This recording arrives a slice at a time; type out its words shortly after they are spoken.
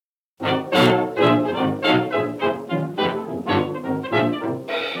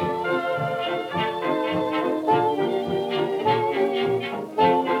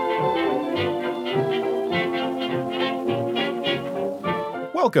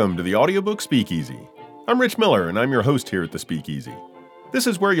Welcome to the Audiobook Speakeasy. I'm Rich Miller, and I'm your host here at the Speakeasy. This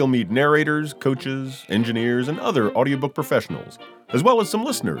is where you'll meet narrators, coaches, engineers, and other audiobook professionals, as well as some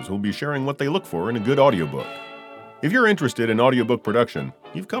listeners who'll be sharing what they look for in a good audiobook. If you're interested in audiobook production,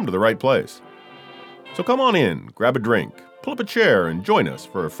 you've come to the right place. So come on in, grab a drink, pull up a chair, and join us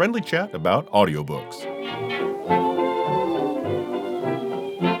for a friendly chat about audiobooks.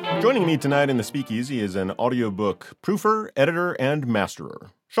 Joining me tonight in the Speakeasy is an audiobook proofer, editor, and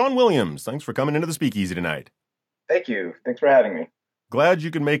masterer. Sean Williams, thanks for coming into the Speakeasy tonight. Thank you. Thanks for having me. Glad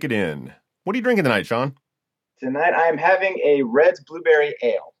you could make it in. What are you drinking tonight, Sean? Tonight I'm having a Red's Blueberry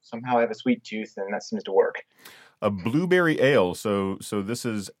Ale. Somehow I have a sweet tooth, and that seems to work. A blueberry ale. So this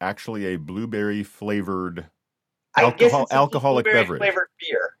is actually a blueberry-flavored alcoholic beverage. Flavored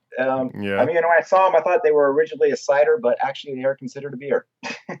beer. Yeah. I mean, when I saw them, I thought they were originally a cider, but actually they are considered a beer.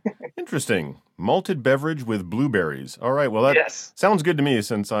 Interesting. Malted beverage with blueberries. All right, well, that sounds good to me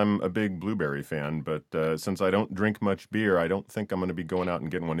since I'm a big blueberry fan, but since I don't drink much beer, I don't think I'm going to be going out and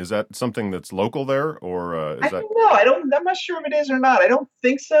getting one. Is that something that's local there, or I don't know. I'm not sure if it is or not. I don't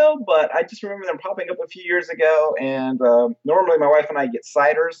think so, but I just remember them popping up a few years ago, and normally my wife and I get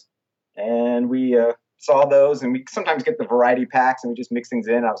ciders, and we saw those, and we sometimes get the variety packs, and we just mix things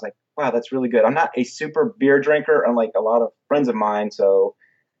in. I was like, wow, that's really good. I'm not a super beer drinker, unlike a lot of friends of mine, so,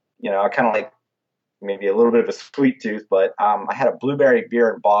 I kind of like maybe a little bit of a sweet tooth, but I had a blueberry beer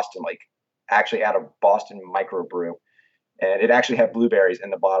in Boston, actually out of Boston Microbrew, and it actually had blueberries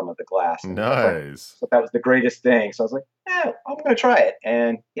in the bottom of the glass. Nice. So that was the greatest thing. So I was like, I'm going to try it.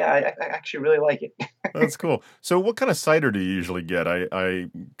 And yeah, I actually really like it. That's cool. So what kind of cider do you usually get? I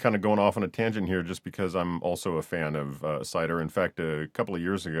kind of going off on a tangent here just because I'm also a fan of cider. In fact, a couple of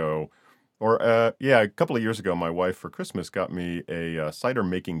years ago, my wife for Christmas got me a cider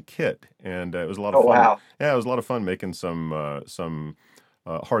making kit, and it was a lot of fun. Wow. Yeah, it was a lot of fun making some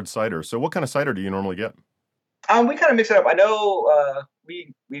hard cider. So what kind of cider do you normally get? We kind of mix it up. I know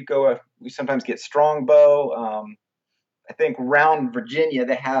we sometimes get Strongbow. I think around Virginia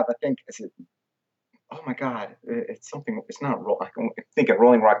they have, oh my God, it's something. It's not I think of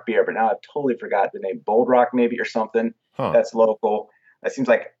Rolling Rock beer, but now I've totally forgot the name. Bold Rock maybe or something. Huh. That's local. It seems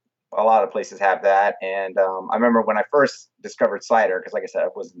like a lot of places have that. And I remember when I first discovered cider, because like I said,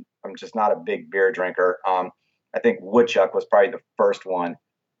 I'm just not a big beer drinker. I think Woodchuck was probably the first one.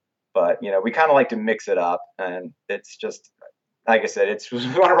 But, we kind of like to mix it up, and it's just, like I said, it's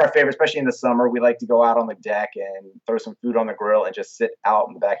one of our favorites, especially in the summer. We like to go out on the deck and throw some food on the grill and just sit out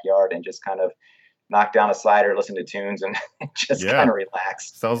in the backyard and just kind of knock down a cider, listen to tunes, and just kind of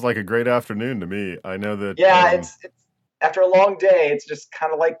relax. Sounds like a great afternoon to me. I know that. Yeah, it's after a long day, it's just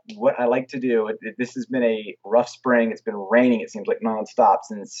kind of like what I like to do. This has been a rough spring. It's been raining, it seems like, nonstop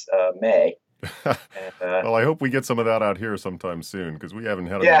since May. Well, I hope we get some of that out here sometime soon, because we haven't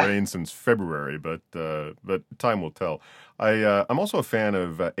had any rain since February, but time will tell. I'm also a fan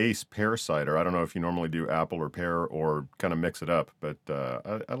of Ace pear cider. I don't know if you normally do apple or pear or kind of mix it up, but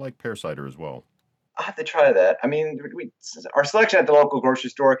I like pear cider as well. I'll have to try that. I mean, our selection at the local grocery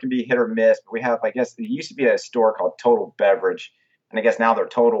store can be hit or miss, but we have, I guess, there used to be a store called Total Beverage, and I guess now they're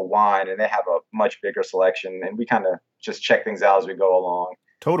Total Wine, and they have a much bigger selection, and we kind of just check things out as we go along.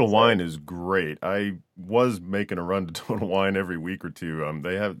 Total Wine is great. I was making a run to Total Wine every week or two.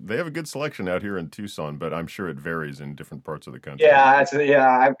 They have a good selection out here in Tucson, but I'm sure it varies in different parts of the country. Yeah,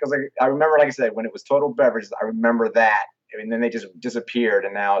 because I remember, like I said, when it was Total Beverage, I remember that, and then they just disappeared,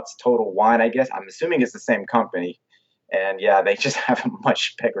 and now it's Total Wine. I guess I'm assuming it's the same company, and yeah, they just have a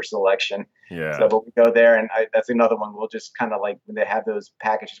much bigger selection. Yeah. So, but we go there, and that's another one. We'll just kind of like when they have those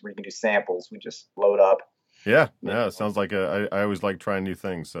packages where you can do samples, we just load up. Yeah, it sounds like I always like trying new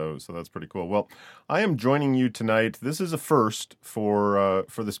things, so that's pretty cool. Well, I am joining you tonight. This is a first for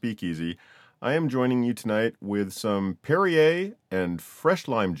the Speakeasy. I am joining you tonight with some Perrier and fresh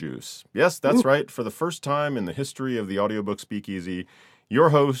lime juice. Yes, that's right. For the first time in the history of the audiobook Speakeasy, your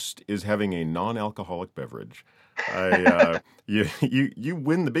host is having a non-alcoholic beverage. You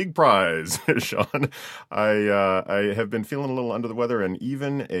win the big prize, Sean. I have been feeling a little under the weather, and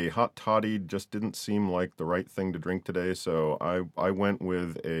even a hot toddy just didn't seem like the right thing to drink today. So I went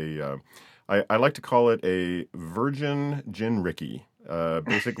with I like to call it a virgin gin Ricky.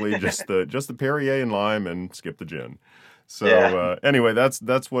 Basically just the Perrier and lime and skip the gin. So anyway, that's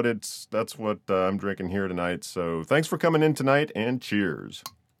what I'm drinking here tonight. So thanks for coming in tonight, and cheers.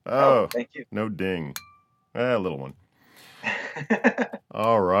 Oh, thank you. No ding. A little one.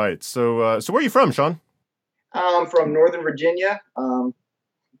 All right. So where are you from, Sean? I'm from Northern Virginia.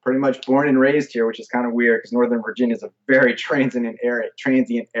 Pretty much born and raised here, which is kind of weird because Northern Virginia is a very transient area.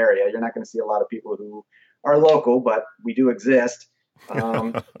 You're not going to see a lot of people who are local, but we do exist.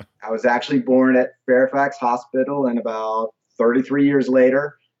 Um, I was actually born at Fairfax Hospital, and about 33 years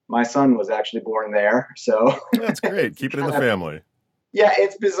later, my son was actually born there. So That's great. it's Keep it in the kind of, family. yeah,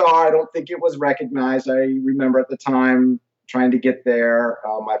 it's bizarre. I don't think it was recognized. I remember at the time trying to get there.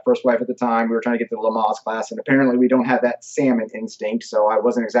 My first wife at the time, we were trying to get to the Lamaze class, and apparently we don't have that salmon instinct, so I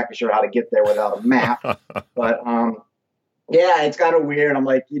wasn't exactly sure how to get there without a map. But yeah, it's kind of weird. I'm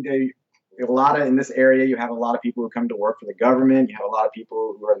like, a lot of in this area, you have a lot of people who come to work for the government. You have a lot of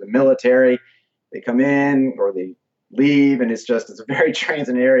people who are in the military. They come in or they leave, and it's a very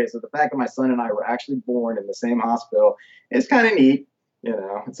transient area. So the fact that my son and I were actually born in the same hospital is kind of neat.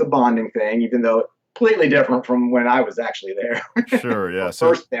 It's a bonding thing, even though completely different from when I was actually there. Sure, yeah. Or So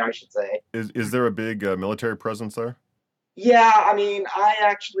first there, I should say. is there a big military presence there? Yeah, I mean, I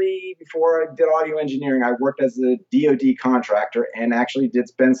actually, before I did audio engineering, I worked as a DoD contractor and actually did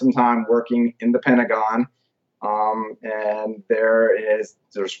spend some time working in the Pentagon. And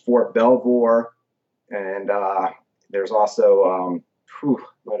there's Fort Belvoir, and there's also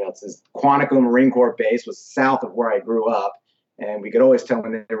what else is Quantico Marine Corps Base was south of where I grew up, and we could always tell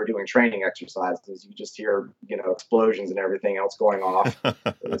when they were doing training exercises. You just hear explosions and everything else going off.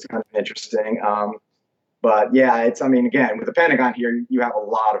 It was kind of interesting. But yeah, I mean, again, with the Pentagon here, you have a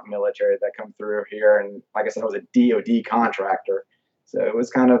lot of military that come through here. And like I said, I was a DoD contractor. So it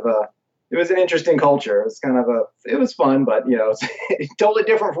was it was an interesting culture. It was fun, but it's totally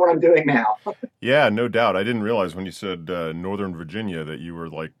different from what I'm doing now. Yeah, no doubt. I didn't realize when you said Northern Virginia that you were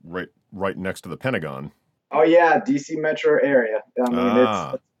like right next to the Pentagon. Oh yeah, DC metro area. I mean,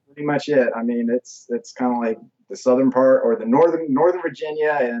 Ah, that's pretty much it. I mean, it's kind of like the southern part or the northern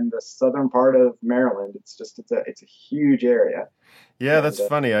Virginia and the southern part of Maryland. It's a huge area. yeah, And that's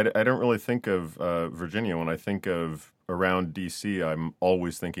funny. I don't really think of Virginia when I think of around DC. I'm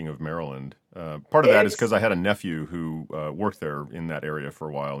always thinking of Maryland. Part of that is because it's I had a nephew who worked there in that area for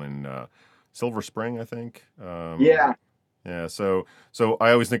a while in Silver Spring, I think. yeah. Yeah, so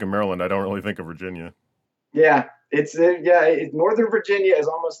I always think of Maryland. I don't really think of Virginia. Yeah, Northern Virginia is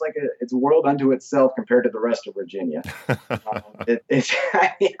almost like it's a world unto itself compared to the rest of Virginia. It's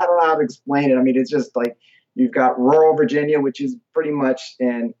I don't know how to explain it. I mean, it's just like you've got rural Virginia, which is pretty much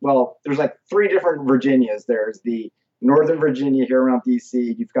there's like three different Virginias. There's the Northern Virginia here around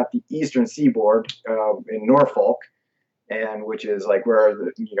D.C. You've got the Eastern Seaboard in Norfolk, and which is like where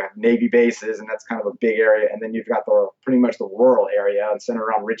you have Navy bases, and that's kind of a big area. And then you've got the pretty much the rural area and centered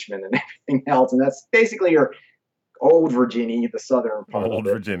around Richmond and everything else. And that's basically your old Virginia, the southern part of Old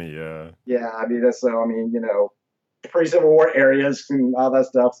it. Virginia, Yeah, I mean that's so. I mean, pre-Civil War areas and all that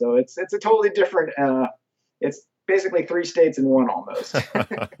stuff. So it's a totally different. It's basically three states in one almost. yeah.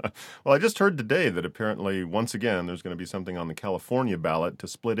 Well, I just heard today that apparently, once again, there's going to be something on the California ballot to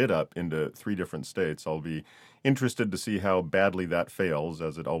split it up into three different states. I'll be interested to see how badly that fails,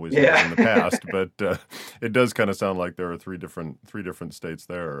 as it always has in the Yeah. past. But it does kind of sound like there are three different states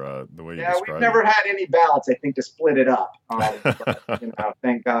there, the way you Yeah, we've describe never had any ballots, I think, to split it up. But, it.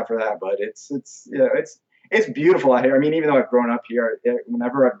 thank God for that. But it's beautiful out here. I mean, even though I've grown up here,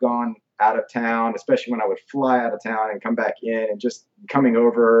 whenever I've gone out of town, especially when I would fly out of town and come back in, and just coming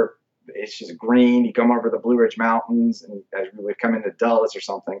over, it's just green. You come over the Blue Ridge Mountains, and as we would come into Dulles or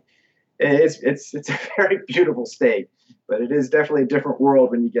something, it's a very beautiful state. But it is definitely a different world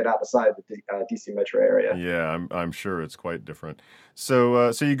when you get outside the DC metro area. Yeah, I'm sure it's quite different.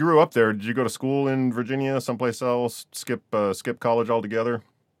 So you grew up there. Did you go to school in Virginia, someplace else? Skip college altogether?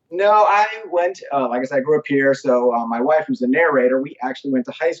 No, I went, like I said, I grew up here. So my wife, who's a narrator, we actually went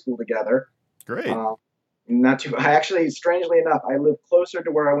to high school together. Great. Uh, not too, I actually, strangely enough, I live closer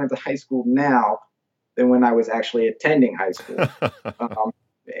to where I went to high school now than when I was actually attending high school. Um,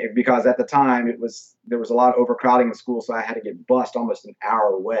 because at the time there was a lot of overcrowding in school, so I had to get bused almost an hour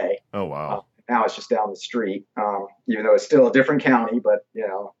away. Oh Uh, wow. Now it's just down the street, even though it's still a different county. But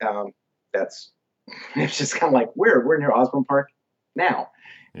that's it's just kind of like we're near Osborne Park now,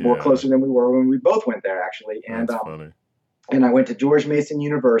 more Yeah, closer than we were when we both went there actually. that's funny. And I went to George Mason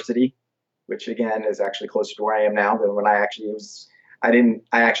University, which again is actually closer to where I am now than when I actually was. I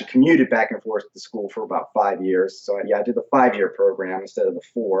actually commuted back and forth to school for about 5 years. So yeah, I did the 5 year program instead of the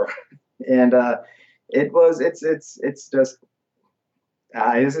four. And it's just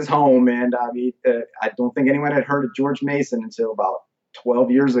this is home. And I mean, I don't think anyone had heard of George Mason until about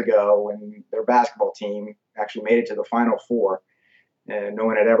 12 years ago when their basketball team actually made it to the Final Four. And no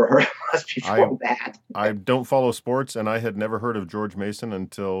one had ever heard of us I before that. I don't follow sports, and I had never heard of George Mason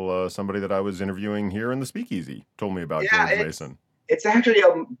until somebody that I was interviewing here in the Speakeasy told me about Yeah, George Mason. It's actually a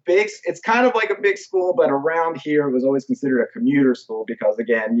big. It's kind of like a big school, but around here it was always considered a commuter school because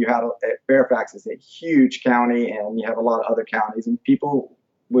again, Fairfax is a huge county, and you have a lot of other counties, and people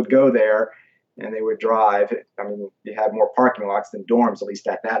would go there, and they would drive. I mean, you had more parking lots than dorms, at least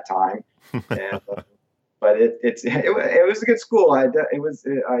at that time, and but it was a good school. I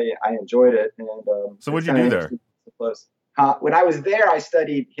enjoyed it, and So it's what'd you kind of do there? interesting. Close. When I was there, I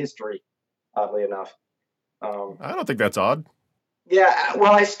studied history. Oddly enough. Um, I don't think that's odd. yeah,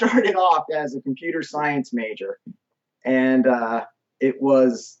 well, I started off as a computer science major, and it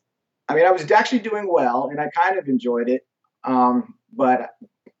was, I mean, I was actually doing well, and I kind of enjoyed it. But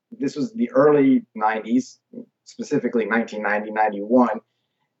this was the early 90s, specifically 1990, 91,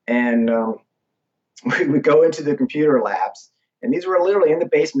 and we would go into the computer labs, and these were literally in the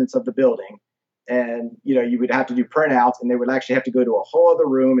basements of the building. And you would have to do printouts, and they would actually have to go to a whole other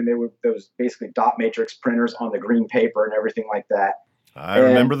room, and there was basically dot matrix printers on the green paper and everything like that. I And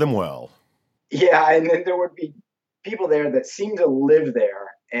remember them well. yeah, and then there would be people there that seemed to live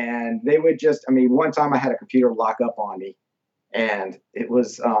there, and they would just. I mean, one time I had a computer lock up on me, and it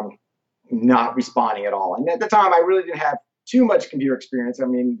was not responding at all. And at the time, I really didn't have too much computer experience. I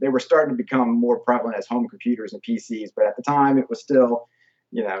mean, they were starting to become more prevalent as home computers and PCs, but at the time, it was still,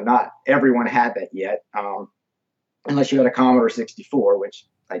 not everyone had that yet, unless you had a Commodore 64, which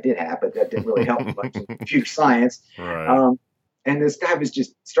I did have, but that didn't really help much in computer science. Right. Um, and this guy was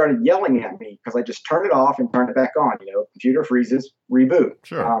just started yelling at me because I just turned it off and turned it back on. Computer freezes, reboot.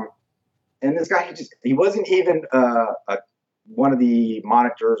 Sure. And this guy, he wasn't even one of the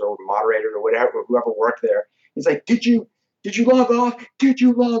monitors or moderators or whatever, whoever worked there. He's like, did you log off? Did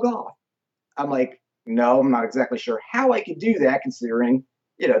you log off? I'm like, no, I'm not exactly sure how I could do that, considering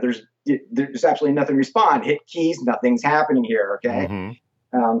there's absolutely nothing to respond. Hit keys, nothing's happening here. Okay,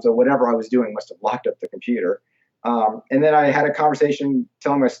 Mm-hmm. so whatever I was doing must have locked up the computer. And then I had a conversation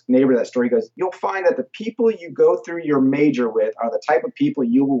telling my neighbor that story. He goes, you'll find that the people you go through your major with are the type of people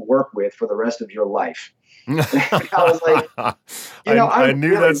you will work with for the rest of your life. I was like, I I knew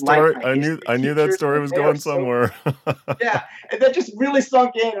really that like story. my I history knew that teachers, story but was they are going so somewhere. yeah, and that just really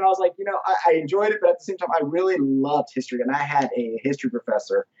sunk in, and I was like, I enjoyed it, but at the same time, I really loved history, and I had a history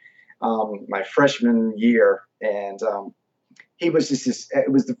professor my freshman year, and he was just this.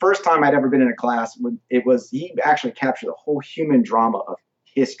 It was the first time I'd ever been in a class. He actually captured the whole human drama of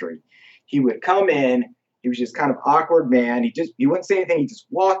history. He would come in. He was just kind of awkward man. He wouldn't say anything. He'd just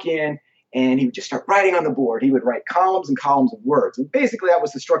walk in and he would just start writing on the board. He would write columns and columns of words, and basically that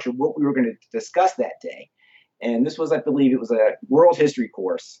was the structure of what we were going to discuss that day. And this was, I believe, it was a world history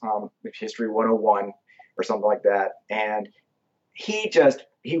course, History 101 or something like that. And he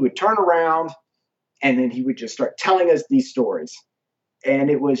would turn around and then he would just start telling us these stories. And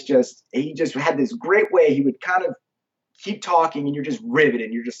he just had this great way. He would kind of keep talking and you're just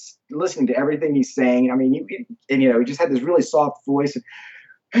riveted. You're just listening to everything he's saying. I mean, he just had this really soft voice.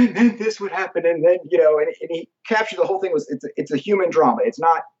 And then this would happen. And then, and he captured the whole thing. It's a human drama. It's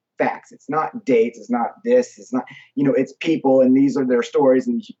not facts. It's not dates. It's not this. It's not, it's people and these are their stories.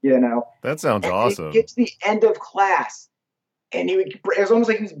 And, That sounds and he awesome. get to the end of class and it was almost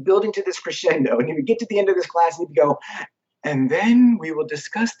like he was building to this crescendo. And he would get to the end of this class and he'd go, and then we will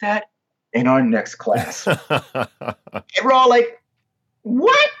discuss that in our next class. And we're all like,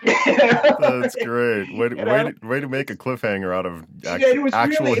 what? That's great. Way to make a cliffhanger out of It was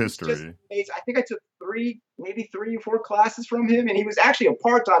actual really, history. I think I took maybe 3 or 4 classes from him. And he was actually a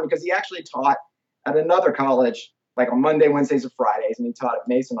part-time because he actually taught at another college, like on Monday, Wednesdays, and Fridays. And he taught at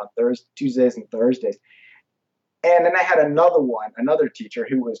Mason on Tuesdays and Thursdays. And then I had another teacher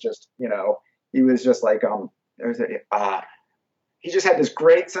who was just, he was just like, he just had this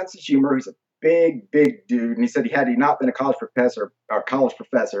great sense of humor. He's a big, big dude. And he said had he not been a college professor,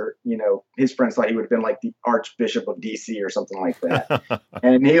 his friends thought he would have been like the Archbishop of DC or something like that.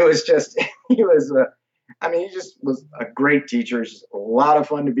 And he was just, he just was a great teacher. Just a lot of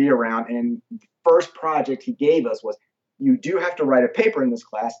fun to be around. And the first project he gave us was, you do have to write a paper in this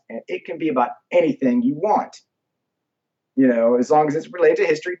class, and it can be about anything you want. As long as it's related to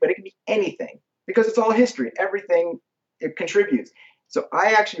history, but it can be anything because it's all history. Everything it contributes. So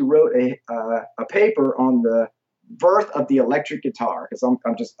I actually wrote a paper on the birth of the electric guitar because I'm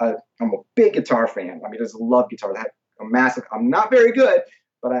a big guitar fan. I mean, I just love guitars. I have a massive. I'm not very good,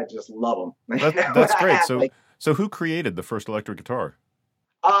 but I just love them. That's great. So who created the first electric guitar?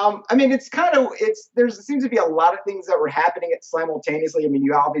 I mean, there seems to be a lot of things that were happening simultaneously. I mean,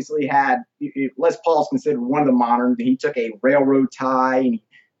 you obviously had Les Paul's considered one of the moderns. He took a railroad tie and he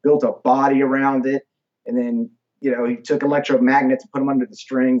built a body around it, and then he took electromagnets and put them under the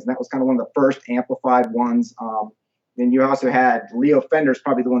strings, and that was kind of one of the first amplified ones. then you also had Leo Fender's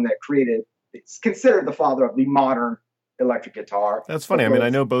probably the one that created. It's considered the father of the modern electric guitar. That's funny. I mean, I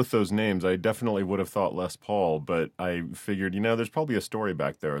know both those names. I definitely would have thought Les Paul, but I figured, there's probably a story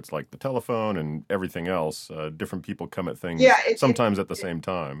back there. It's like the telephone and everything else. Different people come at things Yeah, sometimes at the same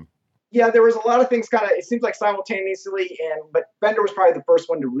time. yeah, there was a lot of things kind of. It seems like simultaneously, but Fender was probably the first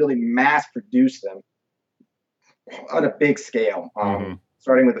one to really mass produce them on a big scale. Hmm.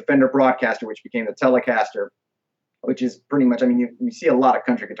 Starting with the Fender Broadcaster, which became the Telecaster, which is pretty much. I mean, you see a lot of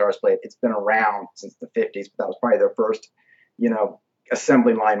country guitars play it. It's been around since the '50s, but that was probably their first,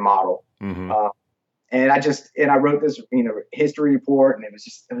 assembly line model. Hmm. And I wrote this, history report, and it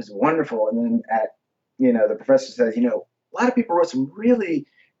was wonderful. And then the professor says, a lot of people wrote some really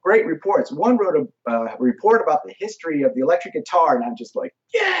great reports. One wrote a report about the history of the electric guitar, and I'm just like,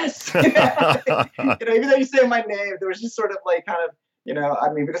 yes. Even though you say my name, there was just sort of like kind of,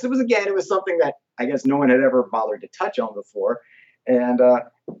 because it was something that I guess no one had ever bothered to touch on before. And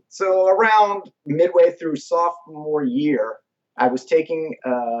so around midway through sophomore year, I was taking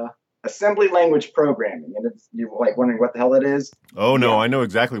assembly language programming, and you're like wondering what the hell that is. Oh no, I know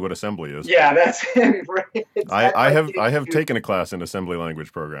exactly what assembly is. Yeah, that's I have taken a class in assembly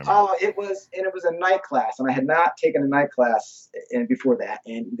language programming. Oh, it was a night class, and I had not taken a night class before that,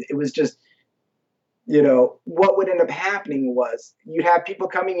 and it was just, what would end up happening was you'd have people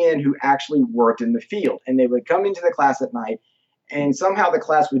coming in who actually worked in the field, and they would come into the class at night, and somehow the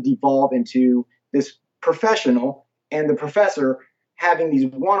class would devolve into this professional and the professor having these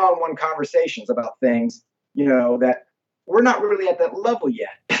one-on-one conversations about things, that we're not really at that level yet.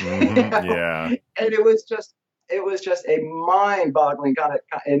 Mm-hmm. Yeah. And it was just a mind-boggling kind of,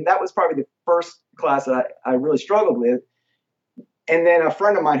 and that was probably the first class that I really struggled with. And then a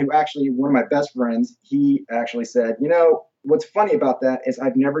friend of mine one of my best friends, he actually said, what's funny about that is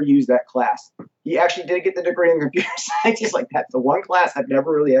I've never used that class. He actually did get the degree in computer science. He's like, that's the one class I've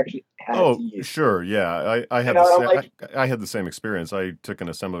never really actually had to use. Sure. Yeah. I had I had the same experience. I took an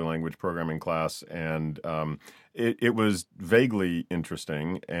assembly language programming class, and it was vaguely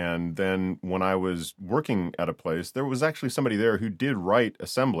interesting. And then when I was working at a place, there was actually somebody there who did write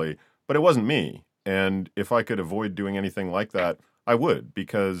assembly, but it wasn't me. And if I could avoid doing anything like that, I would,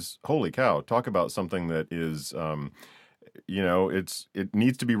 because holy cow, talk about something that is, it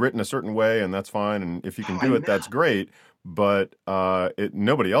needs to be written a certain way, and that's fine. And if you can do it, that's great. But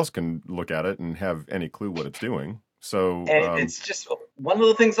nobody else can look at it and have any clue what it's doing. So it's just one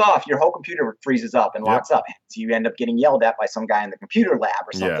little thing's off, your whole computer freezes up and locks up. So you end up getting yelled at by some guy in the computer lab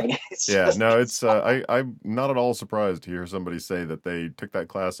or something. Yeah. I'm not at all surprised to hear somebody say that they took that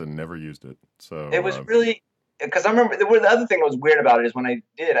class and never used it. So it was really, because I remember the other thing that was weird about it is when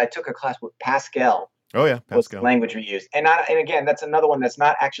I took a class with Pascal. Oh yeah, Pascal. Was the language we used, and again, that's another one that's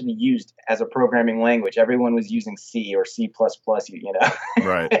not actually used as a programming language. Everyone was using C or C++.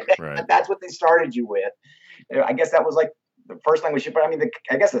 Right. That's what they started you with. I guess that was like the first language. But I mean,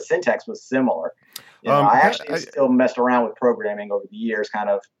 I guess the syntax was similar. I actually still messed around with programming over the years, kind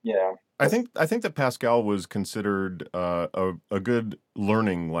of. I think that Pascal was considered a good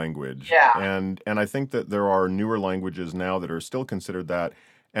learning language. Yeah. And I think that there are newer languages now that are still considered that,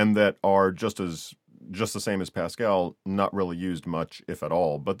 and that are just the same as Pascal, not really used much, if at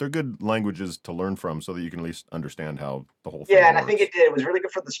all. But they're good languages to learn from, so that you can at least understand how the whole thing works. And I think it did. It was really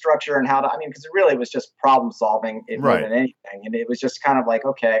good for the structure and how to. I mean, because it really was just problem solving more than anything, and it was just kind of like,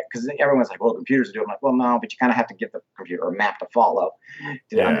 okay, because everyone's like, well, computers do it. I'm like, well, no, but you kind of have to give the computer a map to follow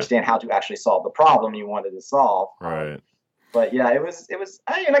to understand how to actually solve the problem you wanted to solve. Right. But yeah, it was.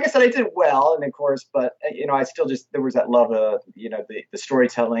 Like I said, I did well, and of course, but I still there was that love of the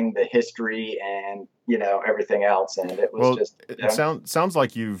storytelling, the history, and everything else, and it was It sounds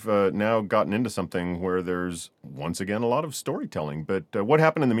like you've now gotten into something where there's once again a lot of storytelling. But what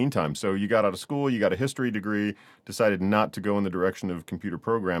happened in the meantime? So you got out of school, you got a history degree, decided not to go in the direction of computer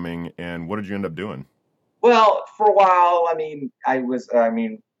programming, and what did you end up doing? Well, for a while,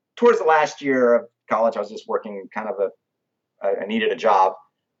 towards the last year of college, I was just working kind of I needed a job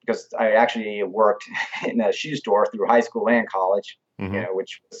because I actually worked in a shoe store through high school and college,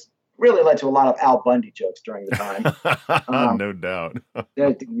 which really led to a lot of Al Bundy jokes during the time. No doubt.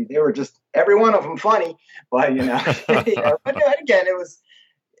 They were just every one of them funny, but but again, it was.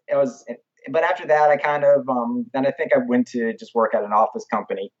 But after that, I kind of then I think I went to just work at an office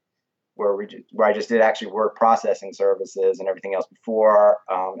company where I just did actually word processing services and everything else before.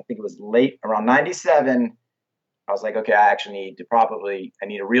 I think it was late around '97. I was like, okay, I need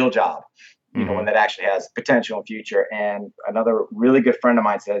a real job, one that actually has potential and future. And another really good friend of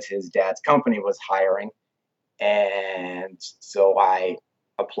mine says his dad's company was hiring. And so I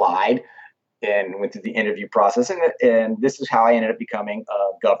applied, and went through the interview process. And this is how I ended up becoming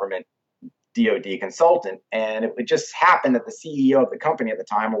a government DoD consultant. And it just happened that the CEO of the company at the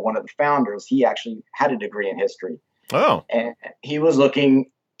time, or one of the founders, he actually had a degree in history. Oh. And he was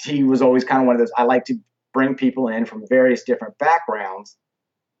always kind of one of those, I like to bring people in from various different backgrounds,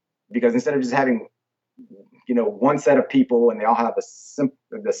 because instead of just having, one set of people and they all have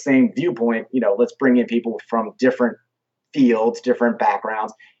the same viewpoint, let's bring in people from different fields, different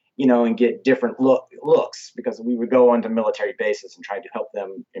backgrounds, and get different looks, because we would go onto military bases and try to help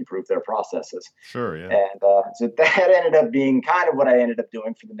them improve their processes. Sure, yeah. And so that ended up being kind of what I ended up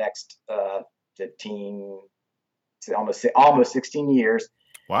doing for the next 15, almost 16 years.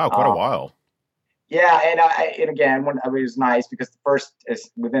 Wow, quite a while. Yeah, and again, when it was nice, because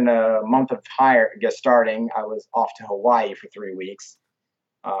within a month of starting, I was off to Hawaii for 3 weeks.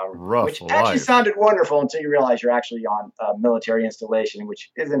 Rough which life. actually sounded wonderful until you realize you're actually on a military installation, which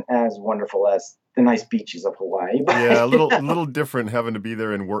isn't as wonderful as the nice beaches of Hawaii. Yeah, a little different having to be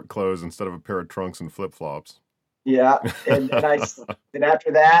there in work clothes instead of a pair of trunks and flip-flops. Yeah, and then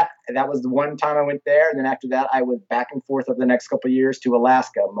after that was the one time I went there. And then after that, I was back and forth over the next couple of years to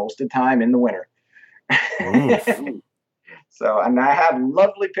Alaska, most of the time in the winter. So, and I have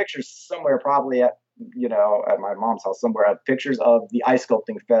lovely pictures somewhere, probably at my mom's house somewhere, of pictures of the ice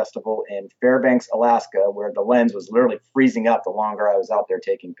sculpting festival in Fairbanks, Alaska, where the lens was literally freezing up the longer I was out there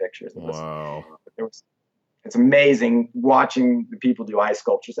taking pictures. Wow. It's amazing watching the people do ice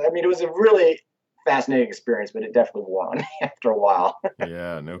sculptures. I mean, it was a really fascinating experience, but it definitely wore on me after a while.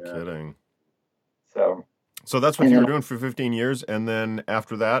 Yeah, no kidding. So that's what you were doing for 15 years, and then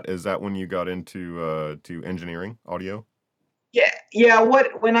after that, is that when you got into to engineering, audio? Yeah.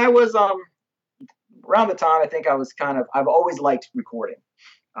 When I was around the time, I think I've always liked recording.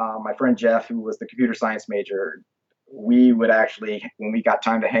 My friend Jeff, who was the computer science major, we would actually, when we got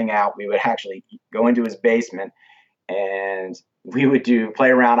time to hang out, we would actually go into his basement and we would play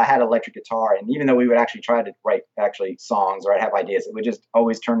around. I had an electric guitar, and even though we would actually try to write songs, or I'd have ideas, it would just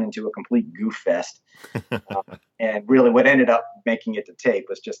always turn into a complete goof fest. And really what ended up making it to tape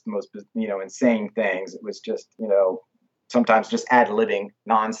was just the most, insane things. It was just, sometimes just ad-libbing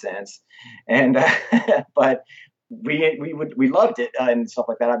nonsense. And, but we loved it and stuff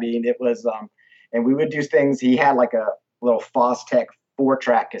like that. I mean, it was, and we would do things. He had like a little Fostech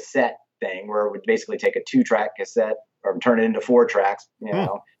 4-track cassette thing where it would basically take a 2-track cassette or turn it into 4 tracks,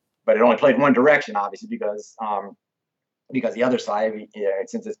 but it only played one direction, obviously, because the other side,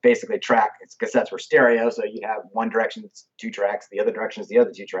 since it's basically cassettes were stereo, so you have one direction, it's 2 tracks, the other direction is the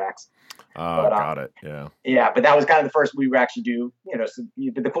other 2 tracks. Got it. Yeah. Yeah, but that was kind of the first we would actually do,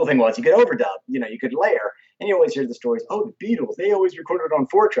 but the cool thing was you could overdub, you could layer, and you always hear the stories, oh, the Beatles, they always recorded on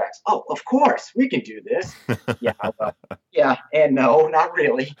 4 tracks. Oh, of course, we can do this. Yeah, and no, not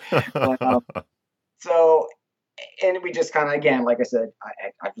really. But, so, and we just kind of, again, like I said,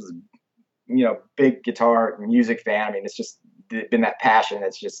 I was big guitar music fan. I mean, it's just been that passion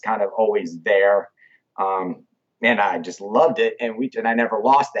that's just kind of always there. And I just loved it. And I never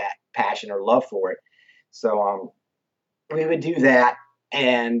lost that passion or love for it. So, we would do that.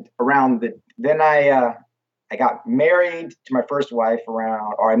 And then I got married to my first wife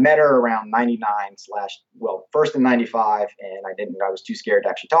I met her around 99 first in 95. And I was too scared to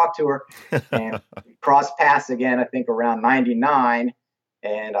actually talk to her, and crossed paths again, I think around 99.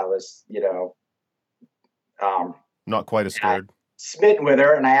 And I was, not quite as scared. Smitten with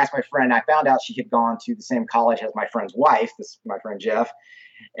her. And I asked my friend, I found out she had gone to the same college as my friend's wife, my friend Jeff.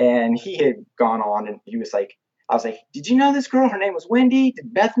 And he had gone on, and he was like, I was like, did you know this girl? Her name was Wendy.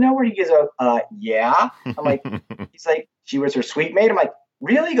 Did Beth know her? He goes, yeah. I'm like, he's like, she was her suite mate. I'm like,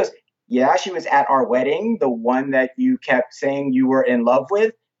 really? He goes, yeah, she was at our wedding, the one that you kept saying you were in love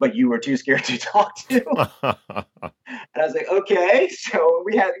with, but you were too scared to talk to. And I was like, okay. So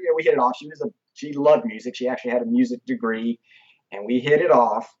we hit it off. She loved music. She actually had a music degree, and we hit it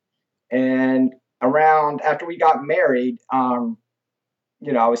off. And after we got married,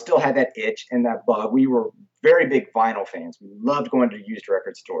 I still had that itch and that bug. We were very big vinyl fans. We loved going to used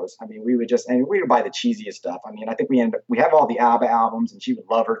record stores. I mean, we would buy the cheesiest stuff. I mean, I think we have all the ABBA albums, and she would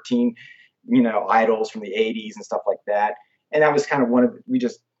love her teen, idols from the 80s and stuff like that. And that was kind of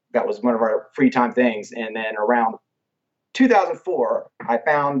that was one of our free time things. And then around 2004, I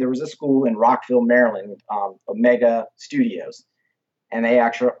found there was a school in Rockville, Maryland, Omega Studios, and they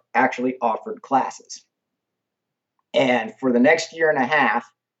actually offered classes. And for the next year and a half,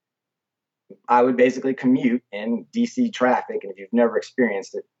 I would basically commute in DC traffic. And if you've never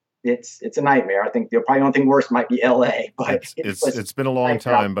experienced it, it's a nightmare. I think the only thing worse might be LA, but it's been a long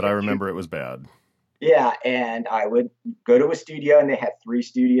time, but I remember it was bad. Yeah, and I would go to a studio, and they had three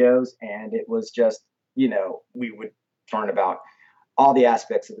studios, and it was just, we would learn about all the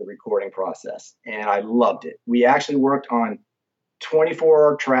aspects of the recording process, and I loved it. We actually worked on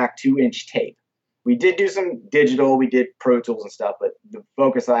 24 track 2-inch tape. We did do some digital, we did Pro Tools and stuff, but the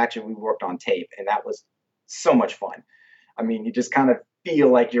focus actually we worked on tape, and that was so much fun. I mean, you just kind of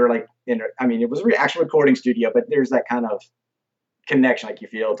feel like you're like in. I mean, it was actual recording studio, but there's that kind of connection, like you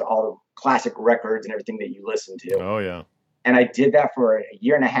feel to all the classic records and everything that you listen to. Oh yeah. And I did that for a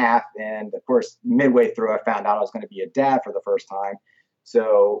year and a half, and of course, midway through, I found out I was going to be a dad for the first time.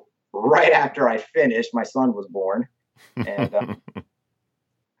 So right after I finished, my son was born, and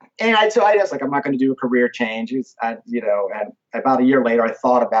so I was like, I'm not going to do a career change. And about a year later, I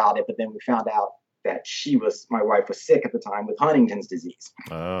thought about it, but then we found out that my wife was sick at the time with Huntington's disease.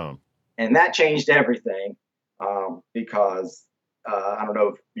 Oh. And that changed everything, because I don't know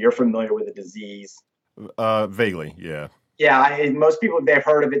if you're familiar with the disease. Vaguely, yeah. Yeah, most people, if they've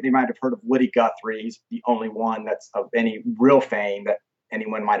heard of it, they might have heard of Woody Guthrie. He's the only one that's of any real fame that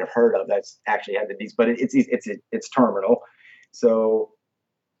anyone might have heard of that's actually had the disease, but it's terminal. So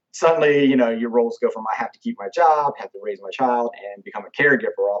suddenly, your roles go from I have to keep my job, have to raise my child, and become a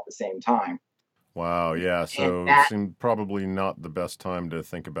caregiver all at the same time. Wow, yeah. And So it that, seemed probably not the best time to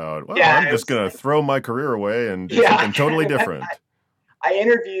think about, well, I'm yeah, just going to throw my career away and do yeah. something totally different. I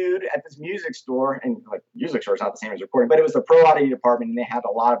interviewed at this music store, and like music store is not the same as recording, but it was the pro audio department, and they had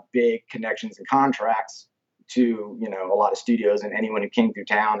a lot of big connections and contracts to, a lot of studios, and anyone who came through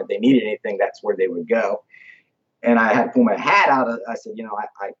town, if they needed anything, that's where they would go. And I had to pull my hat out. I said,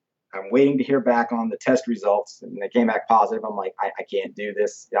 I'm waiting to hear back on the test results, and they came back positive. I'm like, I can't do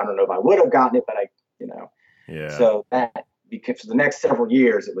this. I don't know if I would have gotten it, but Yeah. So that, because for the next several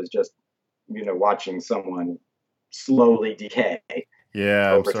years, it was just, watching someone slowly decay.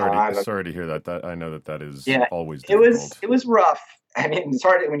 Yeah, Over time. sorry to hear that. That I know that is Yeah, always it was difficult. it was rough. I mean, it's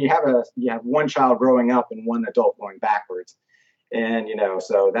hard when you have one child growing up and one adult going backwards, and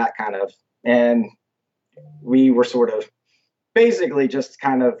so that kind of, and we were sort of basically just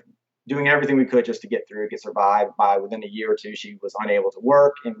kind of doing everything we could just to get survive. By within a year or two, she was unable to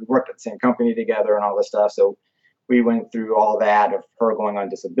work, and we worked at the same company together and all this stuff. So we went through all that of her going on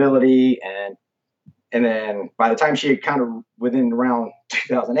disability, and then by the time she had kind of within around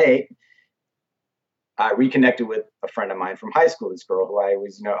 2008, I reconnected with a friend of mine from high school, this girl who I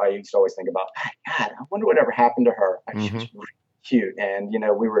used to always think about, God, I wonder whatever happened to her. Like, she Hmm. was really cute. And,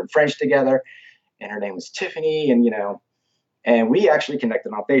 we were in French together, and her name was Tiffany. And we actually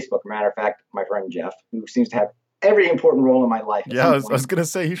connected on Facebook. Matter of fact, my friend Jeff, who seems to have every important role in my life at Yeah, some I point. was going to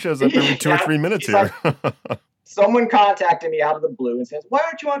say he shows up every 2 or 3 minutes He's like, here. someone contacted me out of the blue and says, "Why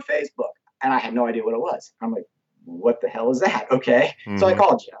aren't you on Facebook?" And I had no idea what it was. I'm like, "What the hell is that?" Okay. So I Hmm.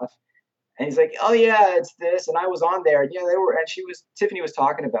 called Jeff, and he's like, "Oh yeah, it's this." And I was on there, and Tiffany was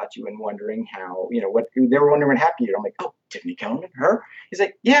talking about you and wondering how, what they were wondering what happened to you. I'm like, "Oh, Tiffany Kelman, her?" He's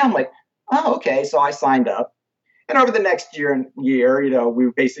like, "Yeah." I'm like, "Oh, okay." So I signed up, and over the next year,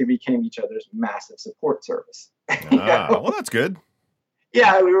 we basically became each other's massive support service. Well, that's good.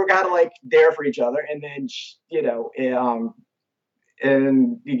 Yeah, we were kind of like there for each other, and then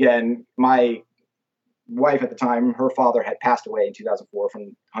and again, my wife at the time, her father had passed away in 2004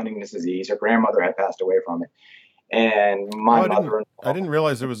 from Huntington's disease. Her grandmother had passed away from it, and Oh, my I mother-in-law. didn't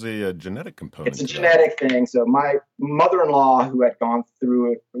realize there was a genetic It's component a to that. genetic thing. So my mother-in-law, who had gone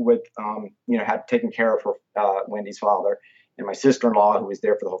through it with, had taken care of her, Wendy's father, and my sister-in-law, who was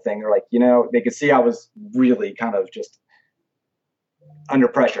there for the whole thing, they're like, they could see I was really kind of just under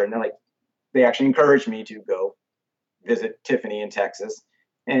pressure, and they actually encouraged me to go visit Tiffany in Texas.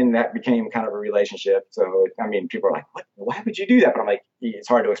 And that became kind of a relationship. So, I mean, people are like, "What? Why would you do that?" But I'm like, it's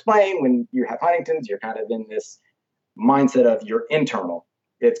hard to explain. When you have Huntington's, you're kind of in this mindset of you're internal.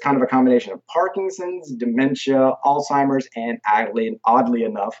 It's kind of a combination of Parkinson's, dementia, Alzheimer's, and oddly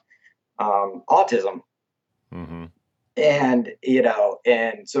enough, autism. Hmm. And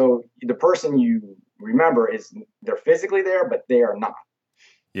so the person you remember they're physically there, but they are not.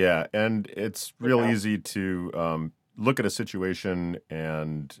 Yeah, and it's You real know, easy to look at a situation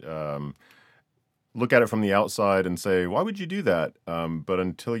and look at it from the outside and say, "Why would you do that?" But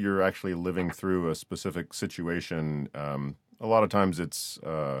until you're actually living through a specific situation, a lot of times it's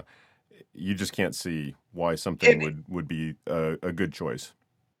you just can't see why something and, would be a good choice.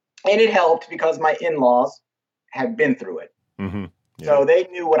 and it helped because my in-laws had been through it. Hmm. Yeah. So they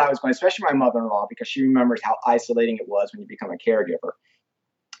knew what I was going, especially my mother-in-law, because she remembers how isolating it was when you become a caregiver.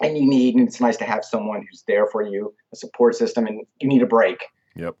 And it's nice to have someone who's there for you, a support system, and you need a break.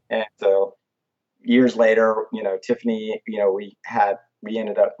 Yep. And so years later, Tiffany, we had we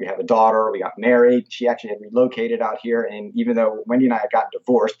have a daughter, we got married. She actually had relocated out here. And even though Wendy and I had gotten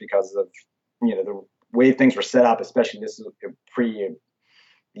divorced because of, the way things were set up, especially this is pre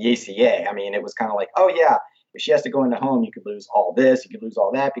the ACA, I mean, it was kind of like, oh yeah, if she has to go into home, you could lose all this, you could lose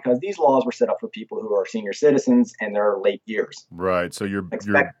all that, because these laws were set up for people who are senior citizens and their late years. Right. So you're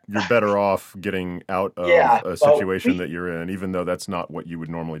better off getting out of Yeah, a situation that you're in, even though that's not what you would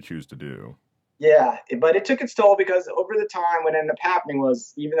normally choose to do. yeah, but it took its toll because over the time, what ended up happening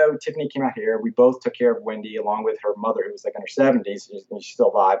was, even though Tiffany came out here, we both took care of Wendy along with her mother, who was like in her 70s. She's still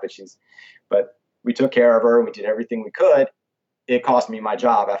alive, but we took care of her and we did everything we could. It cost me my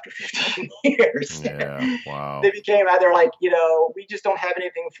job after 15 years. Yeah. Wow. They became either like, we just don't have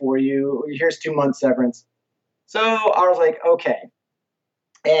anything for you. Here's 2 months severance. So I was like, okay.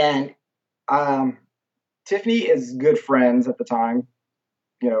 And Tiffany is good friends at the time.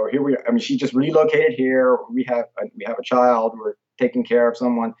 Here we are. I mean, she just relocated here. We have a child. We're taking care of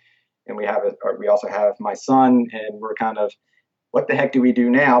someone, and we also have my son, and we're kind of, what the heck do we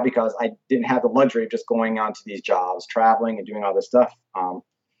do now? Because I didn't have the luxury of just going on to these jobs, traveling and doing all this stuff.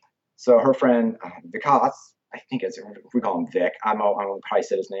 So her friend Vikas, I think we call him Vic. I'm probably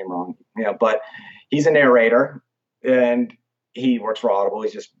said his name wrong, but he's a narrator and he works for Audible.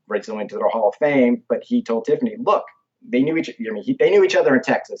 He's just recently into their Hall of Fame. But he told Tiffany, look, they knew each other in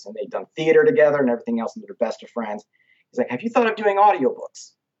Texas, and they'd done theater together and everything else, and they're best of friends. He's like, have you thought of doing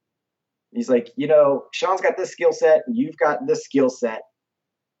audiobooks? He's like, Sean's got this skill set, and you've got this skill set.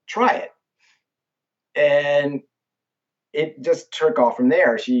 Try it. And it just took off from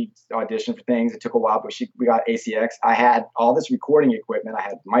there. She auditioned for things. It took a while, but we got ACX. I had all this recording equipment. I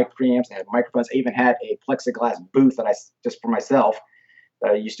had mic preamps. I had microphones. I even had a plexiglass booth that just for myself,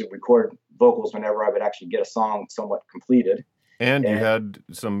 that I used to record vocals whenever I would actually get a song somewhat completed. And you had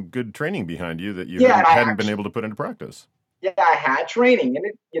some good training behind you that you hadn't been able to put into practice. Yeah, I had training in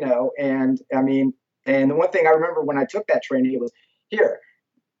it, and I mean, and the one thing I remember when I took that training, it was, here,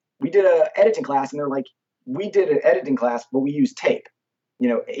 we did an editing class, and they're like, we did an editing class, but we used tape,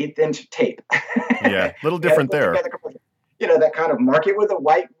 1/8-inch tape. Yeah, a little different there. That kind of mark it with a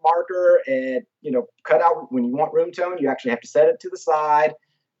white marker and, cut out when you want room tone, you actually have to set it to the side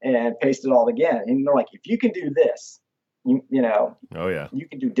and paste it all again. And they're like, if you can do this, oh yeah, you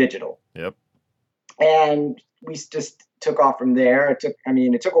can do digital. Yep. And we just took off from there. It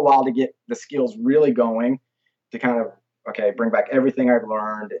took a while to get the skills really going, to kind of, bring back everything I've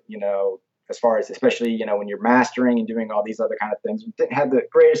learned, as far as, especially, when you're mastering and doing all these other kind of things. We didn't have the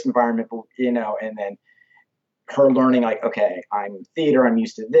greatest environment, but, and then her learning, like, okay, I'm theater, I'm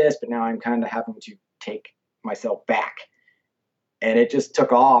used to this, but now I'm kind of having to take myself back. And it just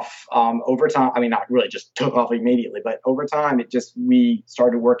took off over time. I mean, not really just took off immediately, but over time, we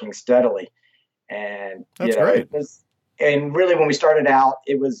started working steadily. And that's great. And really, when we started out,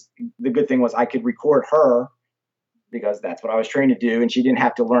 the good thing was I could record her, because that's what I was trained to do. And she didn't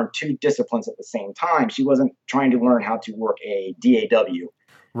have to learn 2 disciplines at the same time. She wasn't trying to learn how to work a DAW.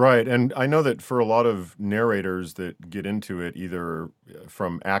 Right. And I know that for a lot of narrators that get into it, either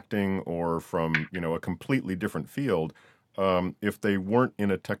from acting or from, a completely different field, if they weren't in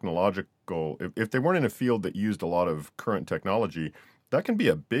a if they weren't in a field that used a lot of current technology, that can be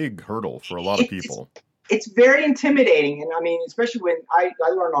a big hurdle for a lot of people. It's very intimidating. And I mean, especially when I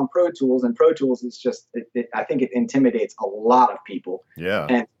learned on Pro Tools, and Pro Tools is just, I think it intimidates a lot of people. Yeah.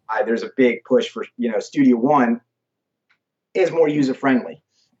 And there's a big push for, Studio One is more user-friendly.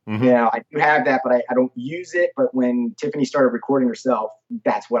 Mm-hmm. I do have that, but I don't use it. But when Tiffany started recording herself,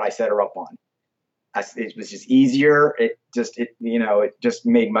 that's what I set her up on. It was just easier. It just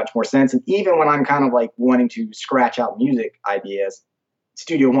made much more sense. And even when I'm kind of like wanting to scratch out music ideas,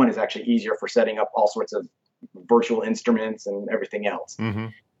 Studio One is actually easier for setting up all sorts of virtual instruments and everything else. Mm-hmm.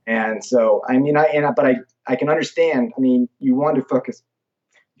 And so, I mean, I can understand. I mean, you want to focus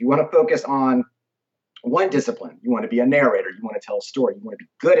on one discipline. You want to be a narrator. You want to tell a story. You want to be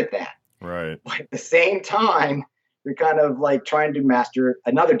good at that. Right. But at the same time, you're kind of like trying to master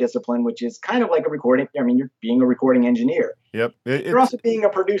another discipline, which is kind of like a recording. I mean, you're being a recording engineer. Yep. You're also being a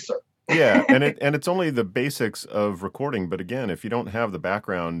producer. Yeah, and it's only the basics of recording. But again, if you don't have the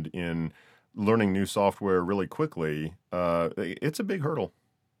background in learning new software really quickly, it's a big hurdle.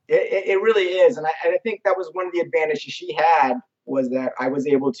 It really is, and I think that was one of the advantages she had, was that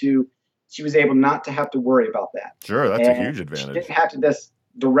she was able not to have to worry about that. Sure, that's a huge advantage. She didn't have to just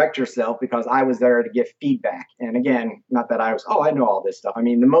direct herself, because I was there to give feedback. And again, not that I know all this stuff. I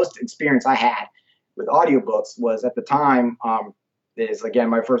mean, the most experience I had with audiobooks was at the time,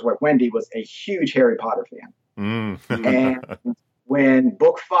 my first wife, Wendy, was a huge Harry Potter fan. Mm. And when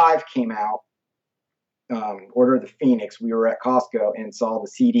book 5 came out, Order of the Phoenix, we were at Costco and saw the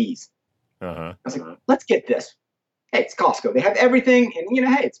CDs. Uh-huh. I was like, let's get this. Hey, it's Costco. They have everything. And,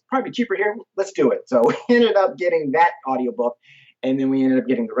 hey, it's probably cheaper here. Let's do it. So we ended up getting that audiobook. And then we ended up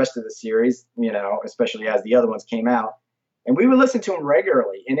getting the rest of the series, especially as the other ones came out. And we would listen to them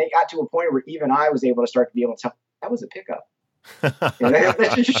regularly. And it got to a point where even I was able to start to be able to tell that was a pickup.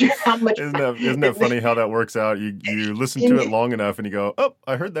 That's just how much. Isn't that funny how that works out? You listen to it long enough and you go, oh,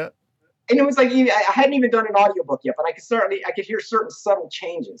 I heard that. And it was like I hadn't even done an audiobook yet, but I could hear certain subtle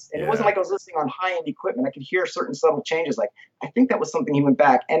changes. And It wasn't like I was listening on high-end equipment. I could hear certain subtle changes. Like, I think that was something he went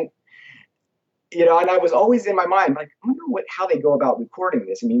back. And, and I was always in my mind, like, I wonder how they go about recording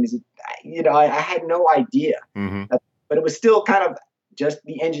this. I mean, is it, I had no idea. Mm-hmm. But it was still kind of just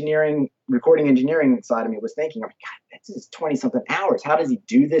the recording engineering side of me was thinking, God, that's just 20-something hours. How does he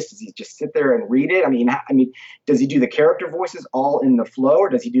do this? Does he just sit there and read it? I mean, does he do the character voices all in the flow, or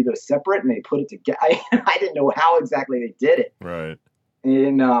does he do those separate and they put it together? I didn't know how exactly they did it. Right.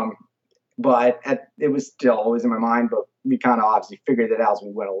 And but it was still always in my mind. But we kind of obviously figured it out as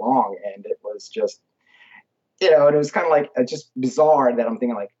we went along, and it was just, and it was kind of like just bizarre that I'm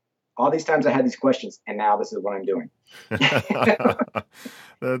thinking like, all these times I had these questions, and now this is what I'm doing.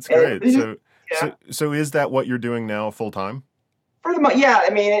 That's great. So is that what you're doing now full time? For the most, yeah. I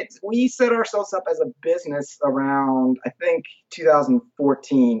mean, we set ourselves up as a business around, I think,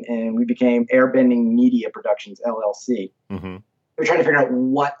 2014, and we became Airbending Media Productions LLC. Mm-hmm. We're trying to figure out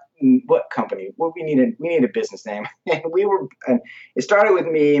what company. Well, we need a business name, and it started with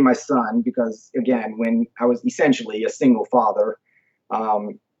me and my son because, again, when I was essentially a single father.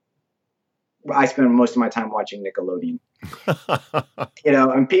 I spend most of my time watching Nickelodeon,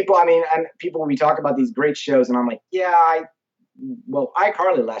 and people, we talk about these great shows and I'm like,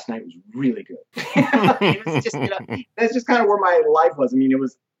 iCarly last night was really good. It was just, that's just kind of where my life was. I mean, it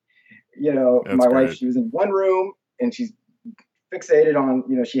was, my wife, she was in one room and she's fixated on,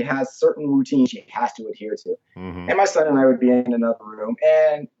 she has certain routines she has to adhere to. Mm-hmm. And my son and I would be in another room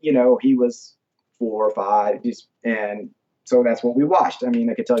and, he was 4 or 5 and so that's what we watched. I mean,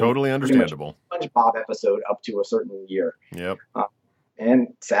 I could tell totally you. Totally understandable. SpongeBob episode up to a certain year. Yep.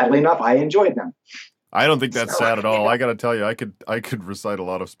 And sadly enough, I enjoyed them. I don't think that's sad at all. I got to tell you, I could recite a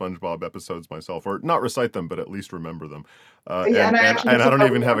lot of SpongeBob episodes myself, or not recite them, but at least remember them. And I don't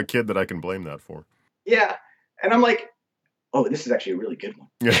even have a kid that I can blame that for. Yeah. And I'm like, oh, this is actually a really good one.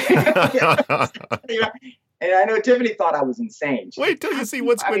 And I know Tiffany thought I was insane. Wait till you see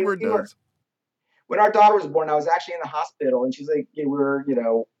what Squidward does. When our daughter was born, I was actually in the hospital, and she's like,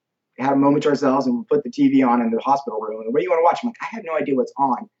 had a moment to ourselves, and we put the TV on in the hospital room. And what do you want to watch? I'm like, I have no idea what's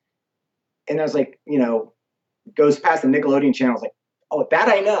on. And I was like, goes past the Nickelodeon channel. I was like, oh, that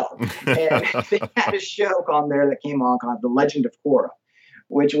I know. And they had a show on there that came on called The Legend of Korra,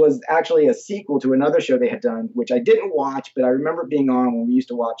 which was actually a sequel to another show they had done, which I didn't watch, but I remember being on when we used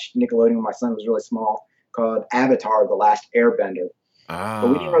to watch Nickelodeon when my son was really small, called Avatar: The Last Airbender. But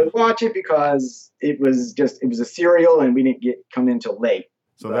we didn't really watch it because it was a serial and we didn't come in till late.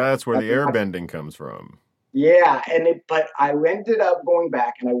 So that's where the airbending comes from. Yeah. But I ended up going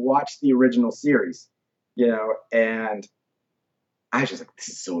back and I watched the original series, and I was just like, this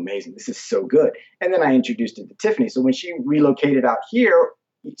is so amazing. This is so good. And then I introduced it to Tiffany. So when she relocated out here,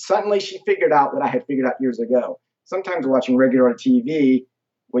 suddenly she figured out what I had figured out years ago. Sometimes watching regular TV,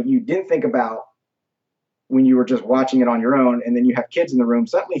 what you didn't think about when you were just watching it on your own, and then you have kids in the room,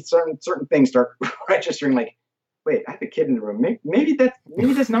 suddenly certain things start registering like, wait, I have a kid in the room. Maybe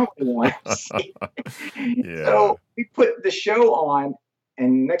that's not what we want to see. Yeah. So we put the show on,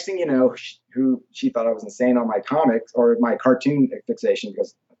 and next thing you know, she thought I was insane on my comics or my cartoon fixation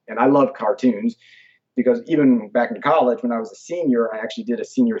and I love cartoons because even back in college when I was a senior, I actually did a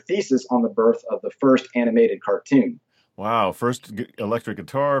senior thesis on the birth of the first animated cartoon. Wow, first electric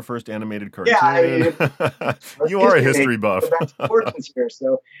guitar, first animated cartoon. Yeah, you are a history buff.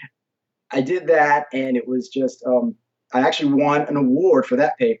 So I did that, and it was just, I actually won an award for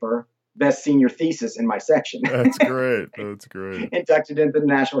that paper, best senior thesis in my section. That's great. That's great. Inducted into the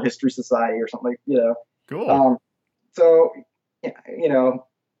National History Society or something like, Cool. So,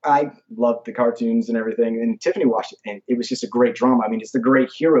 I loved the cartoons and everything, and Tiffany watched it, and it was just a great drama. I mean, it's the great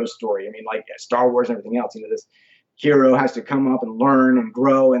hero story. I mean, like Star Wars and everything else, this hero has to come up and learn and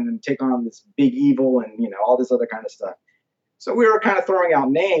grow and then take on this big evil and, all this other kind of stuff. So we were kind of throwing out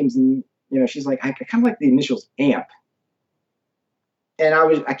names and, she's like, I kind of like the initials AMP. And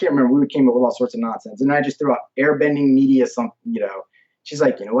I can't remember, we came up with all sorts of nonsense. And I just threw out Airbending Media something, She's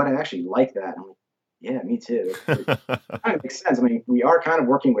like, you know what, I actually like that. I'm like, yeah, me too. It kind of makes sense. I mean, we are kind of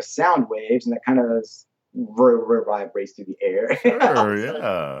working with sound waves and that kind of revibrates through the air. Sure,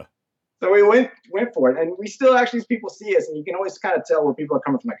 yeah. So we went for it, and we still actually people see us, and you can always kind of tell where people are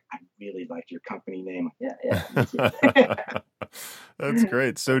coming from. Like, I really like your company name. Like, yeah, me too. That's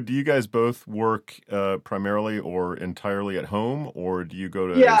great. So, do you guys both work primarily or entirely at home, or do you go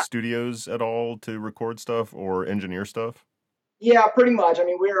to Yeah, studios at all to record stuff or engineer stuff? yeah, pretty much. I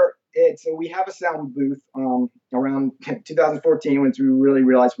mean, we have a sound booth around 2014 once we really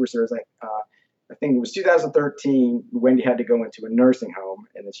realized we're serious. Like, I think it was 2013. Wendy had to go into a nursing home,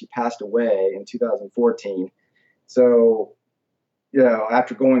 and then she passed away in 2014. So,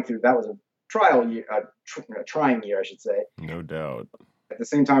 after going through that was a trial year, a trying year, I should say. No doubt. At the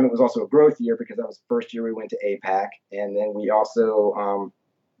same time, it was also a growth year because that was the first year we went to APAC, and then we also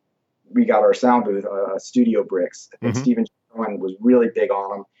we got our sound booth, Studio Bricks. I think Hmm. Stephen Cohen was really big on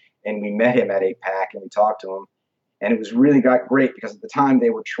them, and we met him at APAC and we talked to him, and it was really got great because at the time they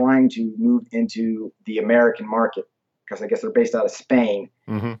were trying to move into the American market because I guess they're based out of Spain,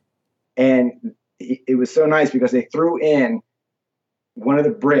 Hmm. and it was so nice because they threw in one of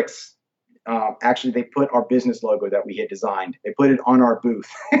the bricks. Actually, they put our business logo that we had designed. They put it on our booth,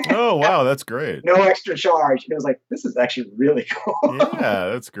 Oh, wow, that's great. no extra charge. And it was like, this is actually really cool. Yeah,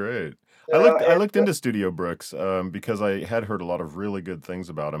 that's great. I So, looked I and looked into Studio Bricks because I had heard a lot of really good things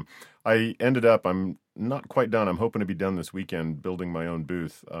about them. I'm not quite done. I'm hoping to be done this weekend building my own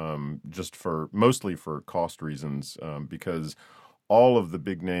booth, just for mostly for cost reasons, because all of the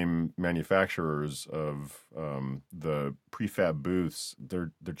big name manufacturers of the prefab booths,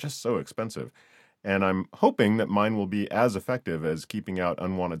 they're just so expensive. And I'm hoping that mine will be as effective as keeping out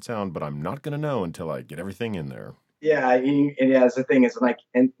unwanted sound, but I'm not going to know until I get everything in there. yeah, and yeah, that's the thing is like,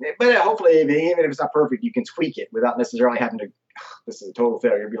 but hopefully, even if it's not perfect, you can tweak it without necessarily having to. This is a total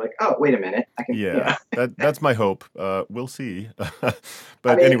failure. Be like, oh, wait a minute, I can. Yeah, that's my hope. We'll see. I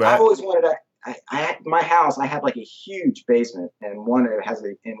But mean, anyway, I've always wanted to. My house. I have like a huge basement, and one it has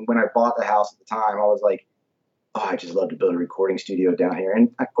a. And when I bought the house at the time, I was like, oh, I just love to build a recording studio down here. And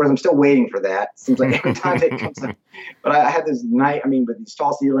of course, I'm still waiting for that. Seems like every time it comes up. But I had this night, I mean, with these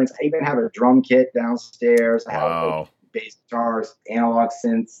tall ceilings, I even have a drum kit downstairs. I have like wow. bass guitars, analog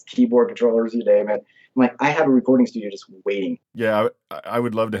synths, keyboard controllers, you name it. I'm like, I have a recording studio just waiting. Yeah, I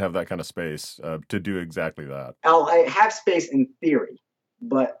would love to have that kind of space to do exactly that. I have space in theory,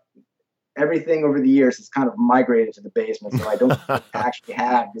 but everything over the years has kind of migrated to the basement. So I don't actually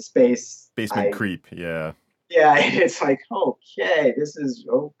have the space. Basement creep. Yeah. Yeah, it's like, okay, this is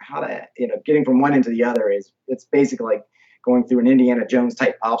how to, getting from one end to the other it's basically like going through an Indiana Jones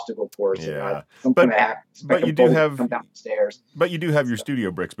type obstacle course. Yeah. Something But that happens, but expect a you do bolt to have come down the stairs. but you do have your So,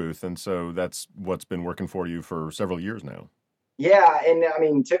 Studio Bricks booth, and so that's what's been working for you for several years now. yeah, and I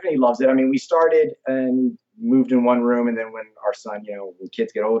mean, Tiffany loves it. I mean, we started and moved in one room, and then when our son, when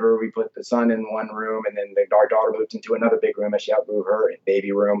kids get older, we put the son in one room, and then our daughter moved into another big room as she outgrew her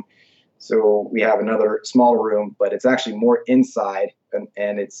baby room. So we have another small room, but it's actually more inside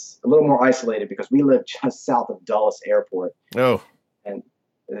and it's a little more isolated because we live just south of Dulles Airport. Oh, And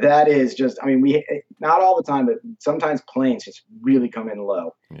that is just, I mean, not all the time, but sometimes planes just really come in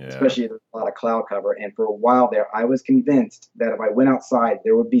low, yeah. especially if there's a lot of cloud cover. And for a while there, I was convinced that if I went outside,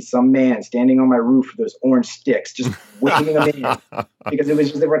 there would be some man standing on my roof with those orange sticks, just waving them in because it was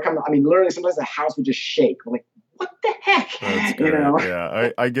just, they were coming. I mean, literally sometimes the house would just shake. I'm like, what the That's heck? great. Yeah,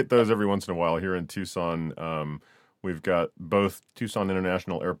 I get those every once in a while here in Tucson. We've got both Tucson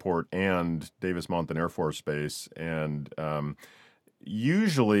International Airport and Davis Monthan Air Force Base, and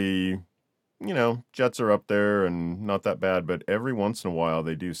usually, jets are up there and not that bad, but every once in a while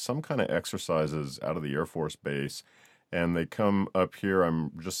they do some kind of exercises out of the Air Force Base, and they come up here.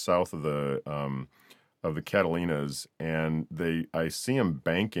 I'm just south of the Catalinas, and I see them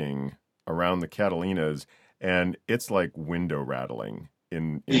banking around the Catalinas, and it's like window rattling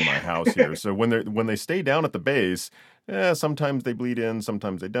in my house here. So when they stay down at the base, sometimes they bleed in,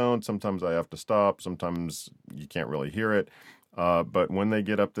 sometimes they don't. Sometimes I have to stop. Sometimes you can't really hear it. But when they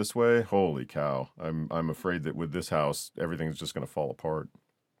get up this way, holy cow! I'm afraid that with this house, everything's just going to fall apart.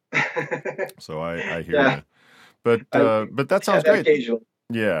 So I hear Yeah, you. But I but that had sounds that great. occasionally.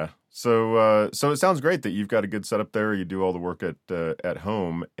 Yeah. So it sounds great that you've got a good setup there. You do all the work at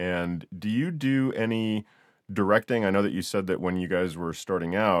home. And do you do any directing? I know that you said that when you guys were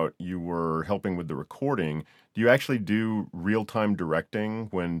starting out, you were helping with the recording. Do you actually do real-time directing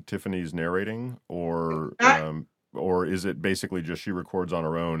when Tiffany's narrating, Not or is it basically just she records on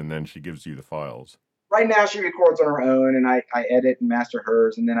her own and then she gives you the files? right now. She records on her own, and I edit and master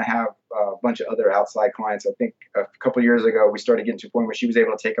hers, and then I have a bunch of other outside clients. I think a couple of years ago we started getting to a point where she was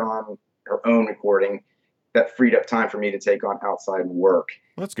able to take on her own recording. That freed up time for me to take on outside work.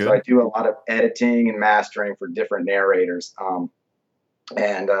 That's So I good. do a lot of editing and mastering for different narrators.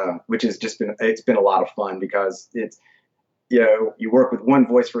 and which has just been a lot of fun because it's, you work with one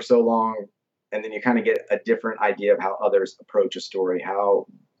voice for so long, and then you kind of get a different idea of how others approach a story, how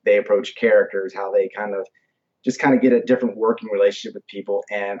they approach characters, how they kind of get a different working relationship with people.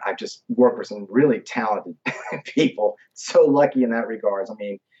 And I've just worked with some really talented people. So lucky in that regards. I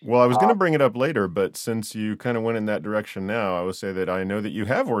mean, Well, I was going to bring it up later, but since you kind of went in that direction now, I would say that I know that you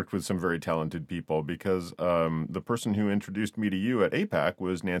have worked with some very talented people because the person who introduced me to you at APAC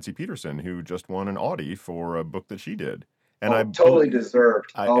was Nancy Peterson, who just won an Audie for a book that she did. And oh, totally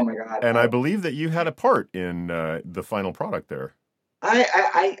deserved. I, Oh my God. and I believe that you had a part in the final product there.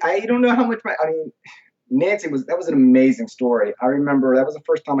 I don't know how much I mean, Nancy that was an amazing story. I remember that was the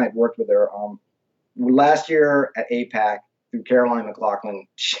first time I'd worked with her. Last year at APAC through Caroline McLaughlin,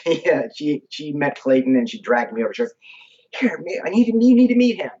 she met Clayton and she dragged me over. She goes, "Here, you need to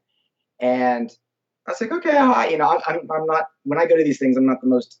meet him." And I was like, "Okay, I'm not. When I go to these things, I'm not the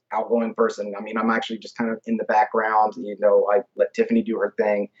most outgoing person. I mean, I'm actually just kind of in the background. I let Tiffany do her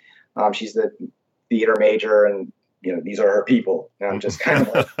thing. She's the theater major, and these are her people. And I'm just kind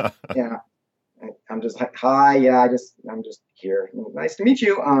of like, yeah." I'm just like, "Hi, yeah, I'm just here. Nice to meet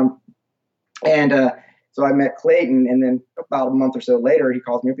you." And so I met Clayton, and then about a month or so later, he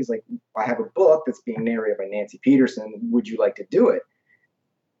calls me up. He's like, "I have a book that's being narrated by Nancy Peterson. Would you like to do it?"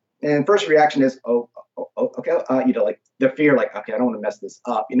 And first reaction is, okay. Like the fear, like, okay, I don't want to mess this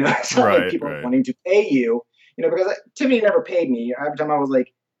up. So like people Right. wanting to pay you, because Tiffany never paid me. Every time I was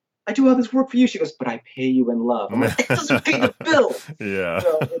like, "I do all this work for you," she goes, "But I pay you in love." I'm like, "It doesn't pay the bills." Yeah.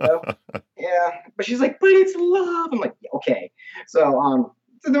 So, yeah. But she's like, "But it's love." I'm like, yeah, okay. So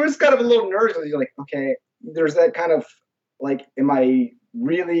there was kind of a little nerves. You're like, okay, there's that kind of like, am I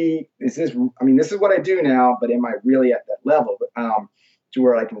really, this is what I do now, but am I really at that level to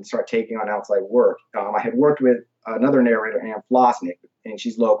where I can start taking on outside work? I had worked with another narrator, Ann Flosnick, and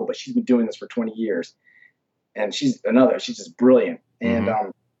she's local, but she's been doing this for 20 years. And she's just brilliant. And,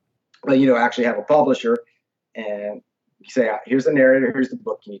 but, actually have a publisher and you say, "Here's the narrator, here's the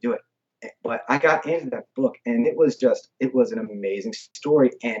book, can you do it?" But I got into that book and it was an amazing story.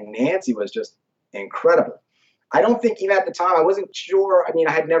 And Nancy was just incredible. I don't think even at the time, I wasn't sure. I mean,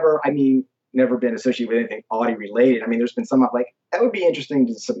 never been associated with anything Audie related. I mean, there's been some like, that would be interesting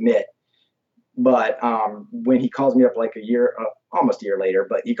to submit. But when he calls me up like almost a year later,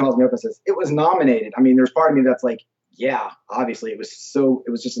 but he calls me up and says, "It was nominated." I mean, there's part of me that's like, yeah, obviously it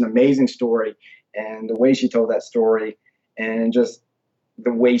was just an amazing story. And the way she told that story and just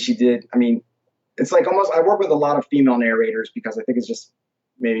the way she did, I mean, it's like almost, I work with a lot of female narrators because I think it's just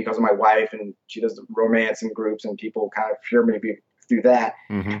maybe because of my wife and she does the romance in groups and people kind of hear maybe through that.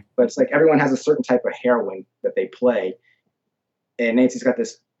 Mm-hmm. But it's like everyone has a certain type of heroine that they play. And Nancy's got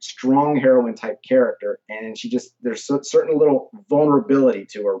this strong heroine type character, and there's certain little vulnerability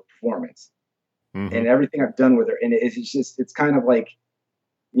to her performance. And everything I've done with her, and it's kind of like,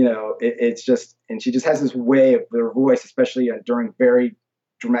 it's just, and she just has this way of her voice, especially during very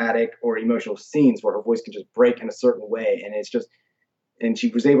dramatic or emotional scenes where her voice can just break in a certain way. And she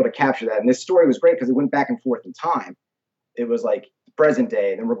was able to capture that. And this story was great because it went back and forth in time. It was like the present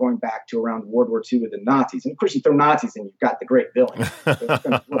day, and then we're going back to around World War II with the Nazis. And of course, you throw Nazis and you've got the great villain. So it's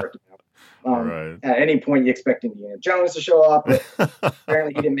going to work. Right. At any point, you expect Indiana Jones to show up, but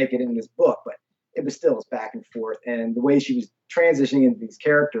apparently he didn't make it in this book. But it was still back and forth, and the way she was transitioning into these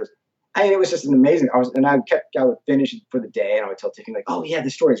characters, it was just an amazing. I would finish for the day, and I would tell Tiffany like, "Oh yeah,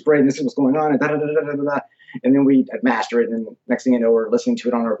 this story is great, and this is what's going on," and da da da da da da. And then I'd master it, and next thing you know, we're listening to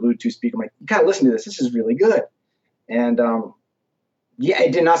it on our Bluetooth speaker. I'm like, "You gotta listen to this. This is really good." And yeah,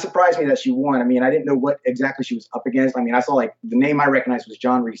 it did not surprise me that she won. I mean, I didn't know what exactly she was up against. I mean, I saw like the name I recognized was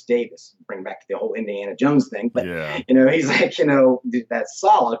John Rhys Davis, bring back to the whole Indiana Jones thing. But, yeah. He's like, that's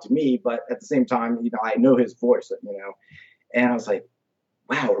solid to me. But at the same time, I know his voice, and I was like,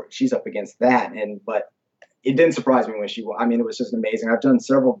 wow, she's up against that. But it didn't surprise me when she won. I mean, it was just amazing. I've done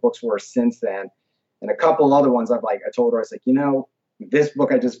several books for her since then. And a couple other ones I told her, I was like, this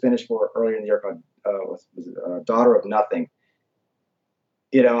book I just finished for her earlier in the year called Daughter of Nothing.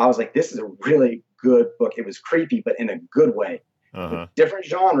 I was like, this is a really good book. It was creepy, but in a good way. Different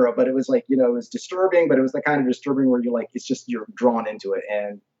genre, but it was like, it was disturbing, but it was the kind of disturbing where you're like, it's just, you're drawn into it.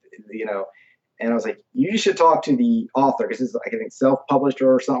 And, and I was like, you should talk to the author because it's, I think, self-published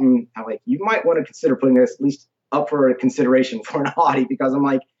or something. I'm like, you might want to consider putting this at least up for a consideration for an Audie, because I'm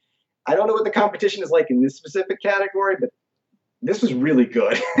like, I don't know what the competition is like in this specific category, but this was really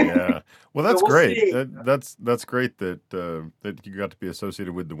good. Yeah. Well, that's So we'll great. see. That's great that you got to be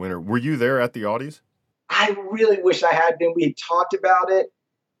associated with the winner. Were you there at the Audies? I really wish I had been. We had talked about it,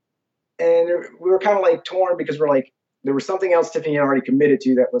 and we were kind of like torn because we're like, there was something else Tiffany had already committed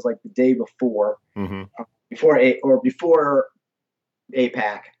to that was like the day before, Mm-hmm. before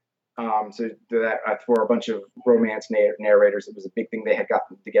APAC. So that for a bunch of romance narrators, it was a big thing they had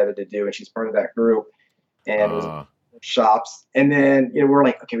gotten together to do, and she's part of that group. And it was shops, and then we're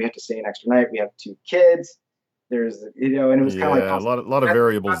like, okay, we have to stay an extra night. We have 2 kids. There's and it was kind of like a lot of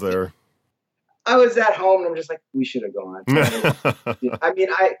variables there. I was at home and I'm just like, we should have gone. I mean,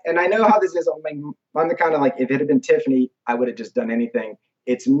 I know how this is. I'm the kind of like, if it had been Tiffany, I would have just done anything.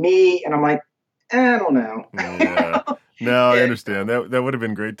 It's me, and I'm like, I don't know. Yeah. No, I understand. That would have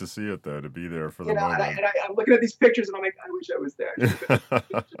been great to see it though, to be there for the moment. And I'm looking at these pictures and I'm like, I wish I was there.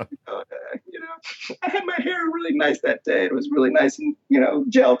 I had my hair really nice that day. It was really nice and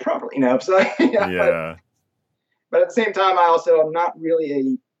gel properly. So yeah. But at the same time, I also am not really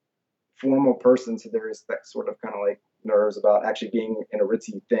a formal person, so there is that sort of kind of like nerves about actually being in a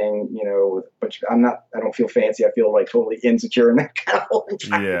ritzy thing, but I don't feel fancy. I feel like totally insecure in that kind of whole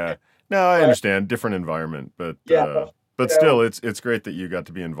environment. Yeah. No, I understand. Different environment, but still, it's great that you got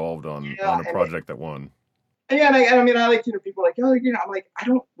to be involved on a project that won. Yeah, and I mean, I like people are like, oh, I'm like, I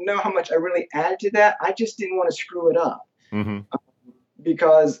don't know how much I really added to that. I just didn't want to screw it up. Mm-hmm.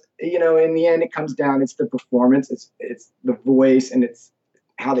 Because in the end, it comes down. It's the performance. It's the voice, and it's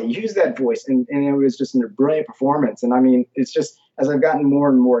how they use that voice, and it was just a brilliant performance. And I mean, it's just as I've gotten more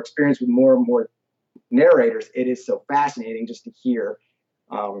and more experience with more and more narrators, it is so fascinating just to hear.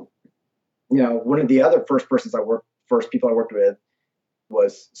 One of the other first people I worked with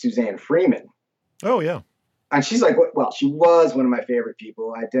was Suzanne Freeman. Oh yeah, and she's like, well, she was one of my favorite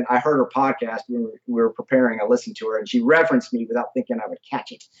people. I heard her podcast when we were preparing. I listened to her, and she referenced me without thinking I would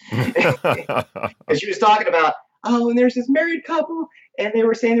catch it. And she was talking about, and there's this married couple, and they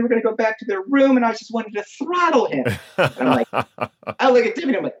were saying they were going to go back to their room, and I just wanted to throttle him. And I'm like, I look at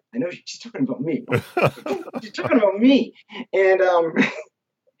Tiffany, I'm like, I know she's talking about me. She's talking about me. And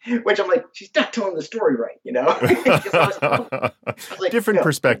which I'm like, she's not telling the story right, I was like, different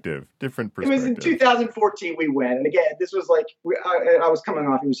perspective. It was in 2014 we went, and again, this was like I was coming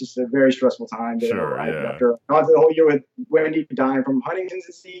off. It was just a very stressful time. Sure, yeah. After the whole year with Wendy dying from Huntington's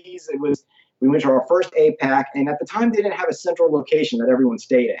disease, we went to our first APAC, and at the time they didn't have a central location that everyone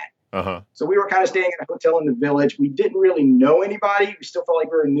stayed at. Uh-huh. So we were kind of staying at a hotel in the village. We didn't really know anybody. We still felt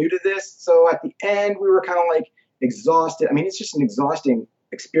like we were new to this. So at the end, we were kind of like exhausted. I mean, it's just an exhausting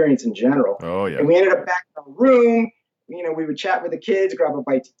experience in general. Oh yeah. And we ended up back in our room. We would chat with the kids, grab a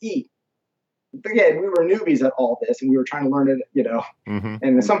bite to eat. But again, we were newbies at all this, and we were trying to learn it, Mm-hmm.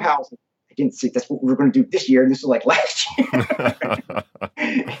 And somehow I didn't see that's what we were going to do this year, and this was like last year.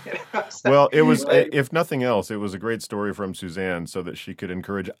 Well, it was, if nothing else, it was a great story from Suzanne, so that she could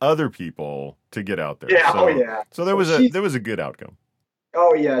encourage other people to get out there. Yeah. So, yeah. So there was a good outcome.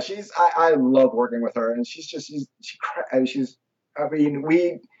 Oh yeah, I love working with her, and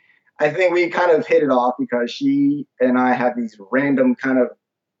I think we kind of hit it off because she and I have these random kind of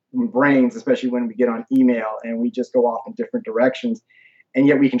brains, especially when we get on email and we just go off in different directions, and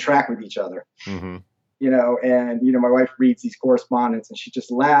yet we can track with each other. Mm-hmm. My wife reads these correspondence and she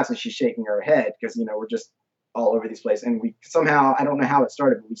just laughs and she's shaking her head because, we're just all over these places. And we somehow, I don't know how it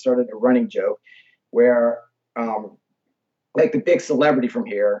started, but we started a running joke where, like the big celebrity from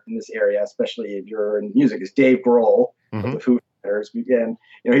here in this area, especially if you're in music, is Dave Grohl of the Foo Fighters. And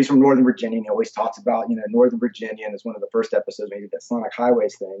he's from Northern Virginia, and he always talks about Northern Virginia, and it's one of the first episodes when he did that Sonic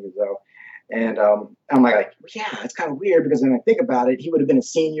Highways thing. And I'm like, yeah, it's kind of weird because when I think about it, he would have been a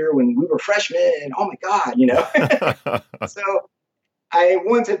senior when we were freshmen. And oh my God, So I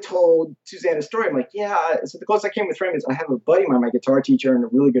once had told Suzanne a story. I'm like, yeah. So the closest I came with Freeman is I have a buddy of mine, my guitar teacher, and a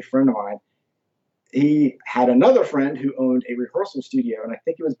really good friend of mine. He had another friend who owned a rehearsal studio, and I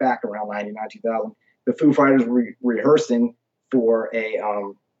think it was back around 99, 2000. The Foo Fighters were rehearsing for a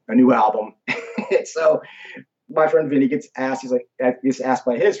new album. So my friend Vinny gets asked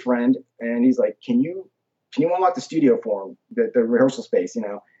by his friend, and he's like, can you unlock the studio for him, the rehearsal space,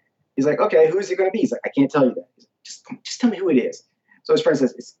 He's like, okay, who is it going to be? He's like, I can't tell you that. He's like, just tell me who it is. So his friend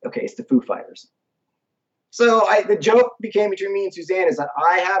says, it's the Foo Fighters. So the joke became between me and Suzanne is that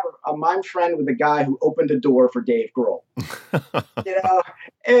I have my friend with the guy who opened a door for Dave Grohl.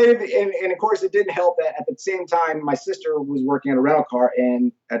 And of course it didn't help that at the same time my sister was working at a rental car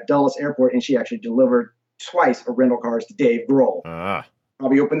at Dulles Airport, and she actually delivered twice of rental cars to Dave Grohl.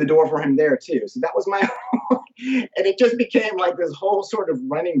 Probably opened the door for him there too. So that was my and it just became like this whole sort of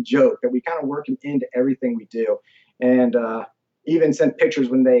running joke that we kind of working into everything we do. And even sent pictures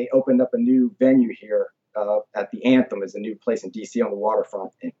when they opened up a new venue here. At the Anthem is a new place in DC on the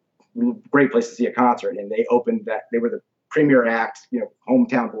waterfront. And great place to see a concert. And they opened that. They were the premiere act,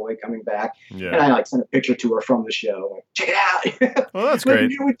 hometown boy coming back, and Yeah. I like sent a picture to her from the show, like check it out, Well, that's look at great.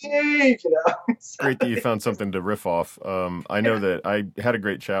 me with Dave, So, Great that you found something to riff off. I know yeah. that I had a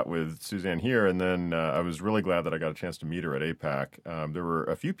great chat with Suzanne here, and then I was really glad that I got a chance to meet her at APAC. There were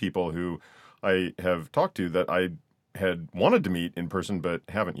a few people who I have talked to that I had wanted to meet in person but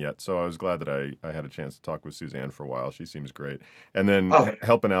haven't yet. So I was glad that I had a chance to talk with Suzanne for a while. She seems great. And then Oh,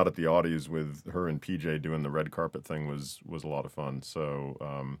 helping out at the Audis with her and PJ doing the red carpet thing was a lot of fun. So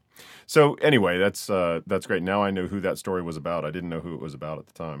anyway, that's great. Now I know who that story was about. I didn't know who it was about at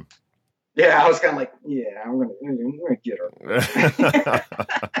the time. yeah, I was kind of like, yeah, I'm gonna get her.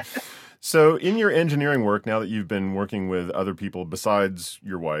 So, in your engineering work, now that you've been working with other people besides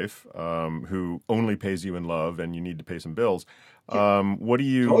your wife, who only pays you in love, and you need to pay some bills, Yeah, totally.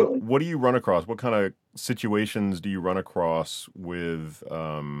 what do you run across? What kind of situations do you run across with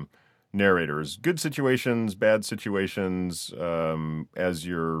narrators? Good situations, bad situations, as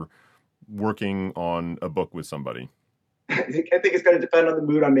you're working on a book with somebody. I think it's going to depend on the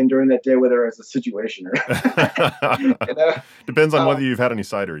mood I'm in during that day, whether it's a situation or you know. Depends on whether Um, you've had any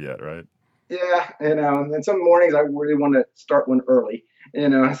cider yet, right? yeah, and then some mornings I really want to start one early.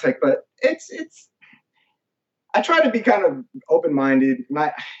 It's like, but it's. I try to be kind of open minded.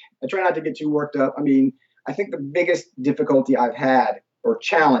 I try not to get too worked up. I mean, I think the biggest difficulty I've had, or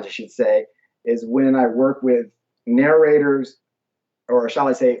challenge, I should say, is when I work with narrators, or shall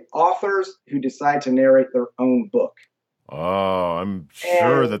I say, authors who decide to narrate their own book. Oh, I'm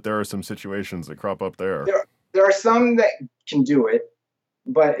sure And that there are some situations that crop up there. there are some that can do it,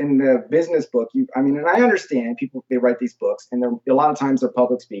 but in the business book, and I understand people, they write these books, and they're a lot of times they're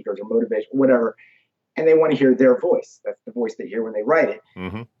public speakers or motivation, whatever, and they want to hear their voice. That's the voice they hear when they write it.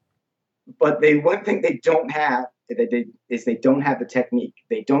 Hmm. But one thing they don't have is they don't have the technique.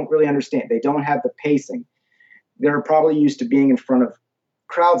 They don't really understand. They don't have the pacing. They're probably used to being in front of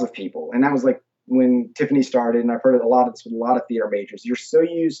crowds of people, and that was like when Tiffany started. And I've heard a lot of this with a lot of theater majors. You're so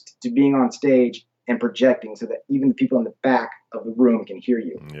used to being on stage and projecting, so that even the people in the back of the room can hear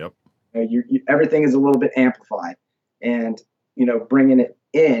you. Yep. Everything is a little bit amplified, and bringing it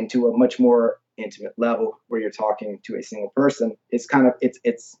into a much more intimate level where you're talking to a single person, it's kind of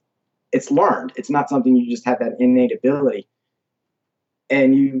it's learned. It's not something you just have that innate ability.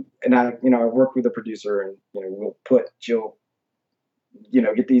 I work with a producer, and she'll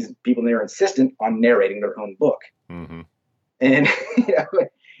get these people, and they're insistent on narrating their own book, Hmm. and you know,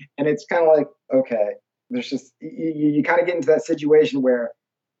 and it's kind of like, okay, there's just you kind of get into that situation where,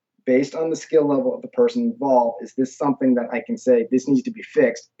 based on the skill level of the person involved, is this something that I can say this needs to be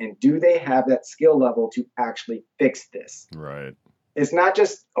fixed, and do they have that skill level to actually fix this? Right. It's not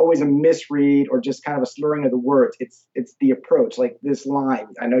just always a misread or just kind of a slurring of the words. It's the approach. Like this line,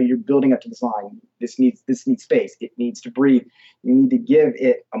 I know you're building up to this line. This needs space. It needs to breathe. You need to give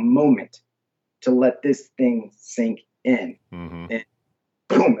it a moment to let this thing sink in, Hmm. and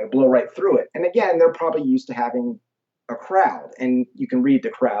boom, it blow right through it. And again, they're probably used to having a crowd, and you can read the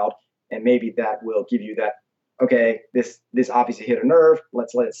crowd, and maybe that will give you that. Okay, this obviously hit a nerve.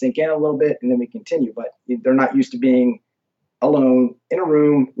 Let's let it sink in a little bit, and then we continue. But they're not used to being alone in a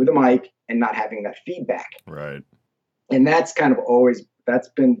room with a mic and not having that feedback. Right. And that's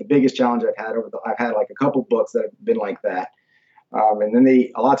been the biggest challenge I've had I've had like a couple books that have been like that. And then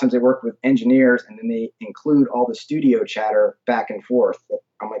a lot of times they work with engineers, and then they include all the studio chatter back and forth.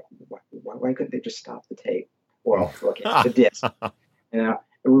 I'm like, why couldn't they just stop the tape? Well, okay, the disc,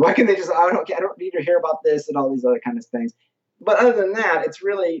 why can't they just, I don't need to hear about this and all these other kind of things. But other than that, it's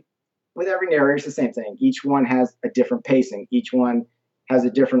really, with every narrator, it's the same thing. Each one has a different pacing. Each one has a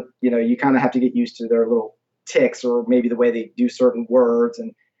different, you kind of have to get used to their little ticks, or maybe the way they do certain words.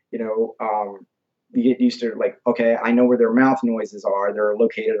 And, you get used to, like, okay, I know where their mouth noises are. They're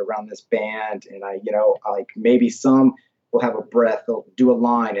located around this band. And like maybe some will have a breath, they'll do a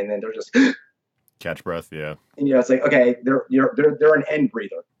line, and then they're just, Catch breath. Yeah. and, it's like, okay, they're an end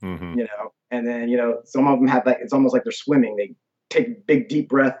breather, Hmm. and then, some of them have that, it's almost like they're swimming. They take a big, deep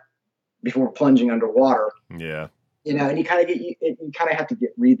breath before plunging underwater, Yeah. and you kind of have to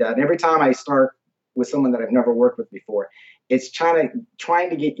read that. And every time I start with someone that I've never worked with before, it's trying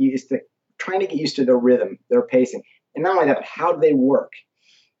to get used to their rhythm, their pacing. And not only that, but how do they work?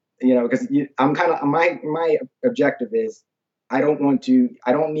 Because I'm kind of, my objective is, I don't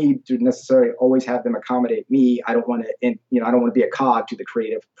need to necessarily always have them accommodate me. I don't want to, I don't want to be a cog to the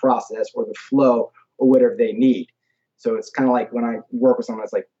creative process or the flow or whatever they need. So it's kind of like when I work with someone,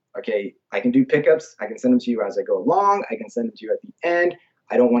 it's like, okay, I can do pickups. I can send them to you as I go along. I can send them to you at the end.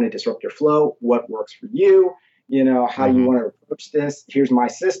 I don't want to disrupt your flow. What works for you? How do you Hmm. want to approach this? Here's my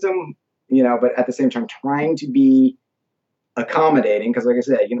system, but at the same time, trying to be accommodating because, like I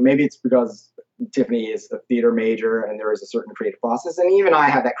said, maybe it's because Tiffany is a theater major and there is a certain creative process, and even I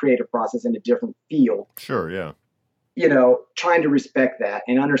have that creative process in a different field. Sure, yeah. Trying to respect that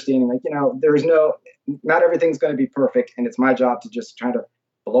and understanding, like, there's not everything's going to be perfect, and it's my job to just try to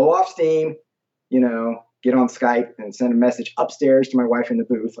blow off steam, get on Skype and send a message upstairs to my wife in the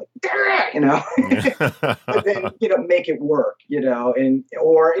booth, like, but then, make it work,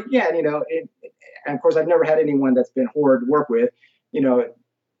 or again, and of course, I've never had anyone that's been horrid to work with,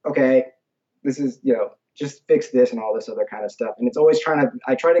 okay, this is, just fix this and all this other kind of stuff. And it's always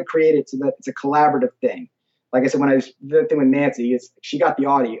I try to create it so that it's a collaborative thing. Like I said, when I was the thing with Nancy, she got the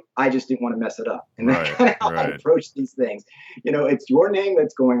audio. I just didn't want to mess it up. And that's kind of how I approach these things. It's your name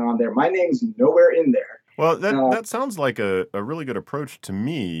that's going on there. My name's nowhere in there. Well, that sounds like a really good approach to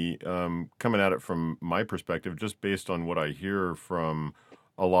me, coming at it from my perspective, just based on what I hear from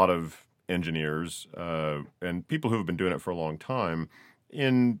a lot of engineers and people who have been doing it for a long time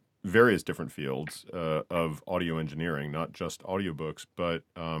in various different fields of audio engineering, not just audiobooks, but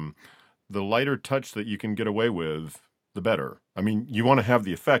the lighter touch that you can get away with, the better. I mean, you want to have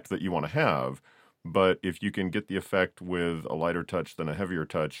the effect that you want to have, but if you can get the effect with a lighter touch than a heavier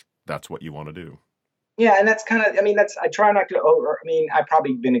touch, that's what you want to do. Yeah, and that's kind of, I try not to I've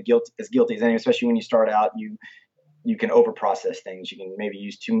probably been as guilty as anyone, especially when you start out, you can over process things. You can maybe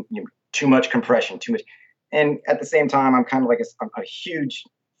use too much compression, too much. And at the same time, I'm kind of like I'm a huge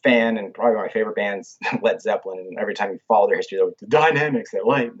fan, and probably one of my favorite bands, Led Zeppelin. And every time you follow their history, the dynamics, the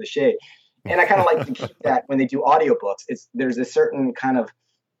light, the shade. And I kind of like to keep that when they do audiobooks. There's a certain kind of,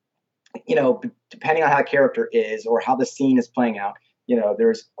 depending on how the character is or how the scene is playing out,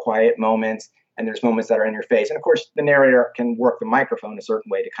 there's quiet moments and there's moments that are in your face. And of course, the narrator can work the microphone a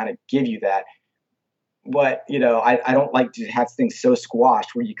certain way to kind of give you that. But, I don't like to have things so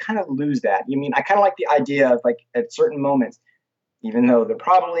squashed where you kind of lose that. I kind of like the idea of, like, at certain moments, even though they're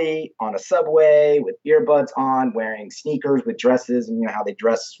probably on a subway with earbuds on, wearing sneakers with dresses, and how they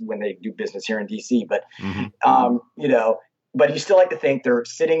dress when they do business here in DC. But, but you still like to think they're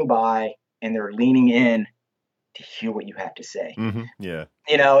sitting by and they're leaning in to hear what you have to say. Mm-hmm. Yeah.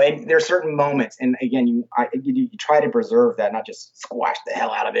 And there are certain moments, and again, you try to preserve that, not just squash the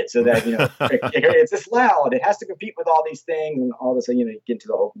hell out of it so that, it's just loud. It has to compete with all these things, and all this, you get into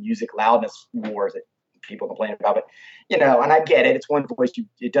the whole music loudness wars that people complain about. But, and I get it. It's one voice.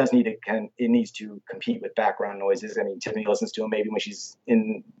 It does need it needs to compete with background noises. Tiffany listens to them maybe when she's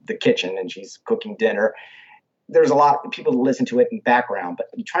in the kitchen and she's cooking dinner. There's a lot of people that listen to it in background, but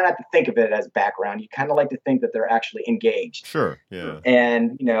you try not to think of it as background. You kind of like to think that they're actually engaged. Sure. Yeah.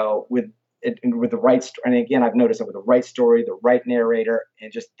 And, with the right story, and again, I've noticed that with the right story, the right narrator,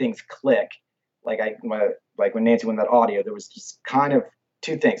 and just things click. Like when Nancy won that audio, there was just kind of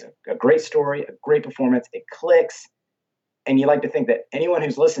two things: a great story, a great performance. It clicks, and you like to think that anyone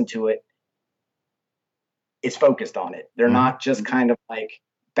who's listened to it is focused on it. They're not just kind of like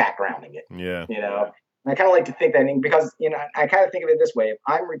backgrounding it. Yeah. And I kind of like to think that, because, I kind of think of it this way: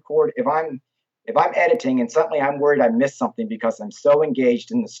 if I'm editing and suddenly I'm worried I missed something because I'm so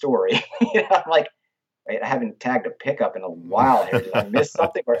engaged in the story, I'm like, I haven't tagged a pickup in a while here. Did I miss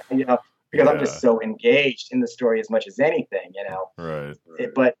something? Or, because I'm just so engaged in the story as much as anything, Right.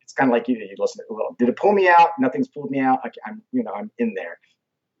 But it's kind of like you listen. Well, did it pull me out? Nothing's pulled me out. I'm in there.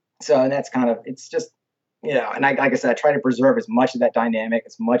 So, and that's kind of, it's just, and like I said, I try to preserve as much of that dynamic,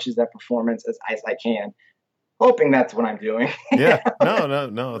 as much as that performance as I can, hoping that's what I'm doing. Yeah.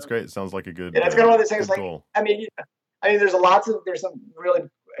 No, that's great. It sounds like a good. And that's kind of one of those things. Like, goal. There's some really,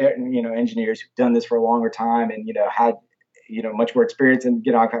 engineers who've done this for a longer time and had much more experience, and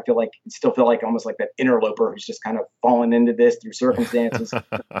I still feel like almost like that interloper who's just kind of fallen into this through circumstances. So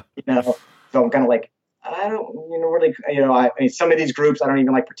I'm kind of like, I don't, really, some of these groups I don't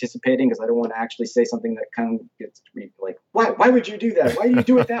even like participating because I don't want to actually say something that kind of gets like, why would you do that? Why do you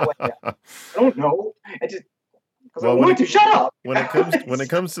do it that way? I don't know. Because I want to shut up. When it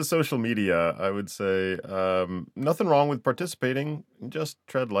comes to social media, I would say nothing wrong with participating. Just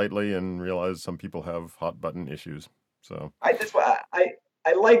tread lightly and realize some people have hot button issues. So I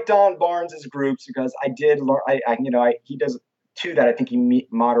like Don Barnes's groups because I did learn. He does two that I think he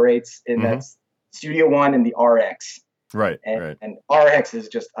moderates, and that's Studio One and the RX. Right. And RX is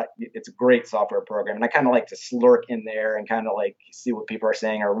just, it's a great software program. And I kind of like to slurk in there and kind of like see what people are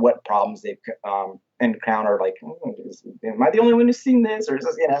saying or what problems they've encountered. Like, am I the only one who's seen this? Or is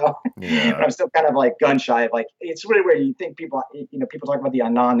this, Yeah. But I'm still kind of like gun shy. Like, it's really weird. You think people talk about the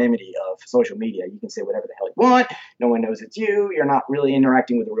anonymity of social media. You can say whatever the hell you want. No one knows it's you. You're not really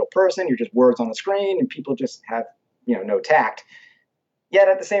interacting with a real person. You're just words on a screen, and people just have, no tact. yet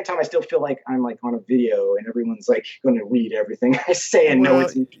at the same time, I still feel like I'm like on a video and everyone's like going to read everything I say and know Well,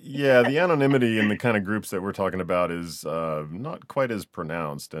 it's me. yeah, the anonymity in the kind of groups that we're talking about is not quite as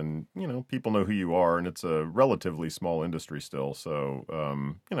pronounced, and people know who you are, and it's a relatively small industry still, so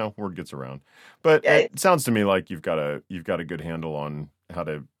word gets around. But Yeah, it sounds to me like you've got a good handle on how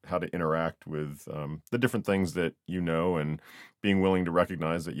to interact with the different things that and being willing to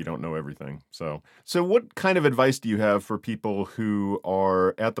recognize that you don't know everything. So what kind of advice do you have for people who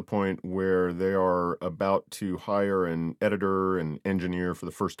are at the point where they are about to hire an editor and engineer for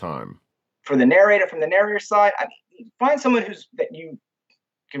the first time? for the narrator, from the narrator side, I mean, find someone that you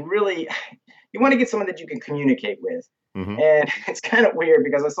can really, you want to get someone that you can communicate with. Hmm. And it's kind of weird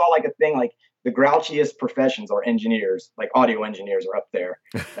because I saw like a thing like the grouchiest professions are engineers, like audio engineers are up there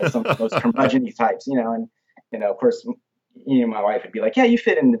as some of the most curmudgeon types, and of course, my wife would be like, yeah, you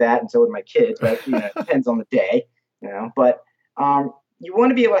fit into that, and so would my kids, but it depends on the day, But you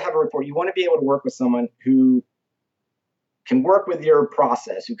want to be able to have a report. You want to be able to work with someone who can work with your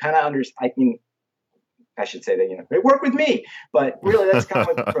process, who kind of understands. I should say that they work with me, but really that's kind of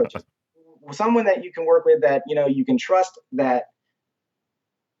what the approach is. Someone that you can work with, that you can trust, that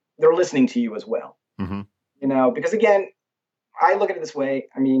they're listening to you as well. Hmm. Because again, I look at it this way.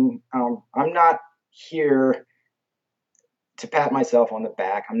 I mean, I'm not here to pat myself on the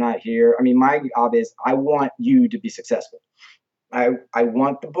back. I'm not here. I mean, my job is I want you to be successful. I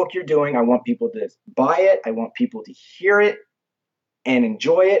want the book you're doing. I want people to buy it. I want people to hear it and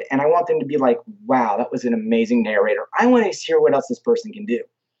enjoy it. And I want them to be like, wow, that was an amazing narrator. I want to hear what else this person can do.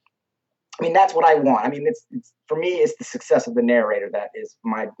 I mean, that's what I want. I mean, it's for me, it's the success of the narrator that is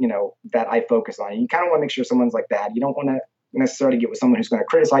that I focus on. You kind of want to make sure someone's like that. You don't want to necessarily get with someone who's going to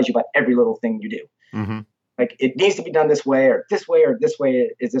criticize you about every little thing you do. Hmm. Like it needs to be done this way, or this way, or this way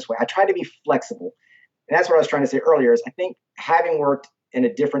is this way. I try to be flexible. And that's what I was trying to say earlier is I think having worked in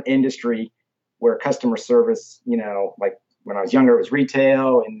a different industry where customer service, like when I was younger, it was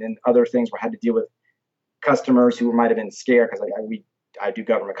retail, and then other things where I had to deal with customers who might have been scared because I do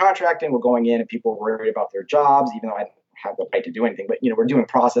government contracting. We're going in and people are worried about their jobs, even though I don't have the right to do anything. But we're doing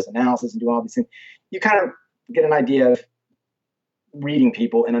process analysis and doing all these things. You kind of get an idea of reading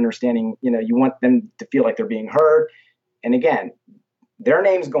people and understanding. You want them to feel like they're being heard. And again, their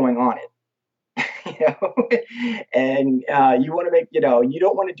name's going on it. And you want to make, you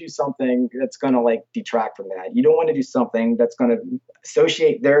don't want to do something that's going to like detract from that. You don't want to do something that's going to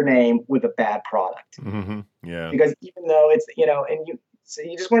associate their name with a bad product. Hmm. Yeah. Because even though it's, and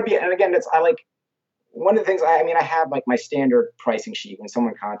you just want to be, and again, I like, one of the things, I have like my standard pricing sheet when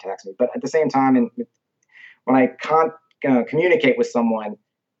someone contacts me, but at the same time, and when I communicate with someone,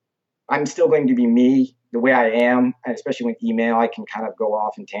 I'm still going to be me, the way I am, and especially with email, I can kind of go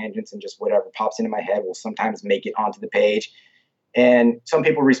off in tangents and just whatever pops into my head will sometimes make it onto the page. And some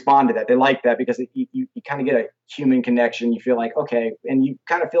people respond to that. They like that because you kind of get a human connection. You feel like, okay, and you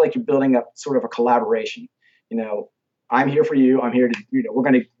kind of feel like you're building up sort of a collaboration. I'm here for you. I'm here to, we're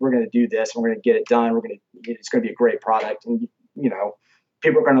gonna do this. We're gonna get it done. It's gonna be a great product, and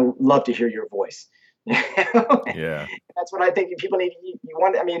people are gonna love to hear your voice. Yeah. That's what I think people need. You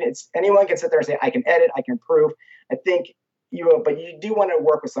want. I mean, it's anyone can sit there and say, I can edit, I can improve. I think but you do want to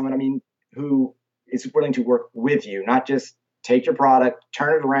work with someone. I mean, who is willing to work with you, not just take your product,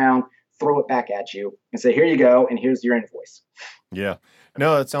 turn it around, throw it back at you, and say, here you go, and here's your invoice. Yeah.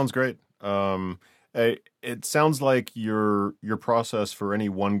 No, that sounds great. It sounds like your process for any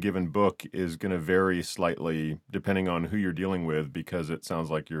one given book is going to vary slightly depending on who you're dealing with, because it sounds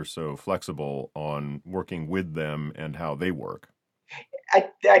like you're so flexible on working with them and how they work.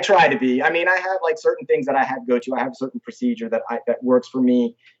 I try to be. I mean, I have like certain things that I have to go to. I have a certain procedure that works for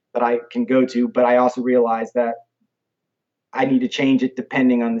me that I can go to, but I also realize that I need to change it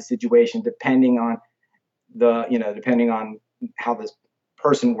depending on the situation, depending on depending on how this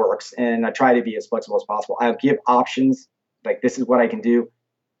person works. And I try to be as flexible as possible. I give options, like this is what I can do.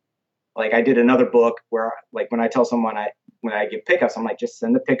 Like I did another book where, like, when I tell someone when I give pickups, I'm like, just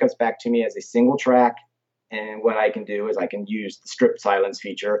send the pickups back to me as a single track. And what I can do is I can use the strip silence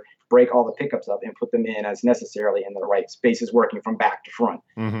feature, break all the pickups up and put them in as necessarily in the right spaces, working from back to front.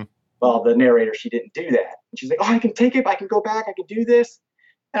 Hmm. Well, the narrator, she didn't do that. And she's like, oh, I can take it. I can go back. I can do this.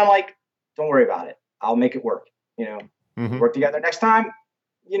 And I'm like, don't worry about it. I'll make it work. Hmm. Work together next time,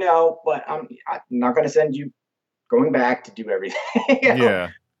 but I'm not going to send you going back to do everything.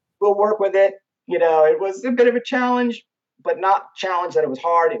 Yeah. We'll work with it. It was a bit of a challenge, but not challenge that it was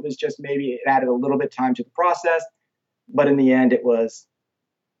hard. It was just maybe it added a little bit of time to the process. But in the end, it was,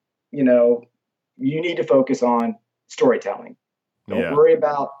 you need to focus on storytelling. Don't Yeah. worry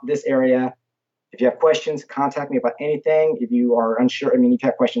about this area. If you have questions, contact me about anything. If you are unsure, I mean, if you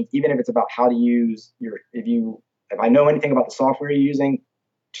have questions, even if it's about how to use if I know anything about the software you're using,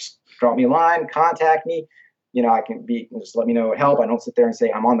 just drop me a line, contact me. I can just let me know help. I don't sit there and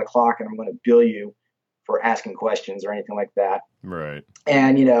say I'm on the clock and I'm going to bill you for asking questions or anything like that. Right.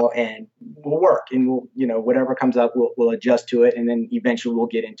 And and we'll work, and whatever comes up, we'll adjust to it, and then eventually we'll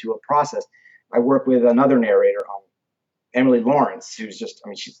get into a process. I work with another narrator, Emily Lawrence, who's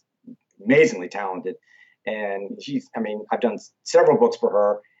she's amazingly talented, and I've done several books for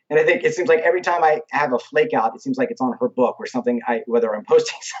her. And I think it seems like every time I have a flake out, it seems like it's on her book or something. Whether I'm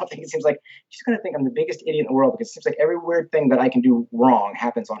posting something, it seems like she's going to think I'm the biggest idiot in the world, because it seems like every weird thing that I can do wrong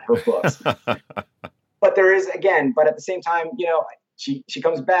happens on her books. But but at the same time, she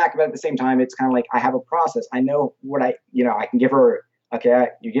comes back, but at the same time, it's kind of like I have a process. I know what I can give her. Okay,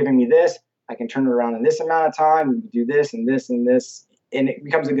 you're giving me this. I can turn it around in this amount of time, and do this and this and this, and it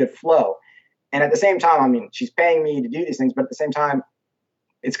becomes a good flow. And at the same time, she's paying me to do these things, but at the same time,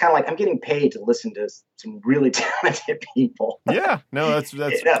 it's kind of like I'm getting paid to listen to some really talented people. Yeah, no, that's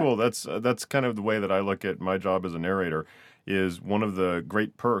cool. That's kind of the way that I look at my job as a narrator. Is one of the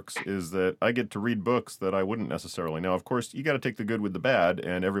great perks is that I get to read books that I wouldn't necessarily. Now, of course, you got to take the good with the bad,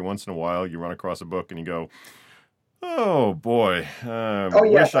 and every once in a while you run across a book and you go, "Oh boy,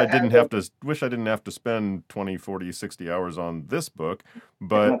 wish I didn't have to spend 20, 40, 60 hours on this book."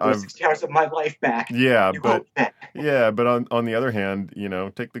 But I've 60 hours of my life back. Yeah, but on the other hand,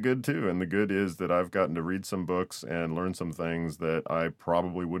 take the good too. And the good is that I've gotten to read some books and learn some things that I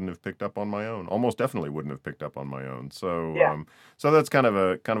probably wouldn't have picked up on my own. Almost definitely wouldn't have picked up on my own. So so that's kind of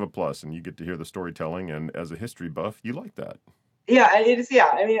a plus, and you get to hear the storytelling, and as a history buff, you like that. Yeah, it is.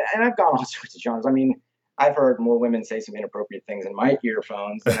 Yeah, and I've gone all sorts of genres. I've heard more women say some inappropriate things in my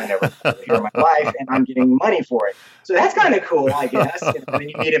earphones than I never hear in my life, and I'm getting money for it. So that's kind of cool, I guess. When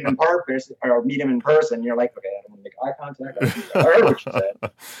you meet him in person, you're like, okay, I don't want to make eye contact. I heard what you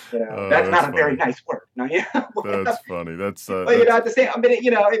said. That's not a very nice word. No, That's funny. That's but at the same,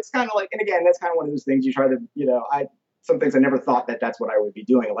 it's kind of like, and again, that's kind of one of those things you try to, some things I never thought that's what I would be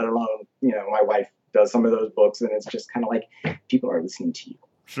doing, let alone, my wife does some of those books, and it's just kind of like people are listening to you.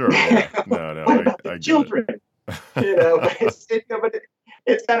 Sure. Yeah. No, what about the children? But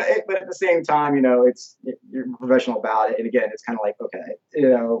it's kind of. But at the same time, you're professional about it, and again, it's kind of like, okay,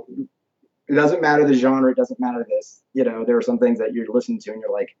 it doesn't matter the genre, it doesn't matter this. There are some things that you're listening to, and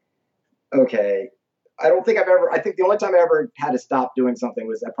you're like, okay. I think the only time I ever had to stop doing something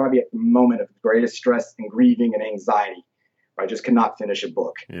was probably at the moment of greatest stress and grieving and anxiety, where I just could not finish a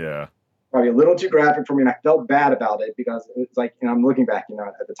book. Yeah. Probably a little too graphic for me, and I felt bad about it, because it's like, I'm looking back,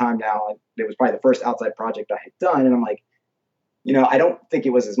 at the time now, it was probably the first outside project I had done, and I'm like, I don't think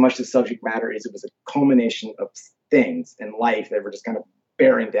it was as much the subject matter as it was a culmination of things in life that were just kind of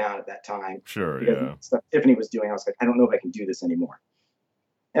bearing down at that time. Sure, because the stuff Tiffany was doing, I was like, I don't know if I can do this anymore.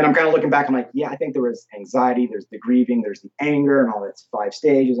 And I'm kind of looking back, I'm like, yeah, I think there was anxiety, there's the grieving, there's the anger, and all that's 5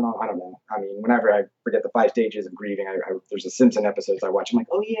 stages, and all. I don't know. Whenever I forget the 5 stages of grieving, there's a Simpson episodes I watch. I'm like,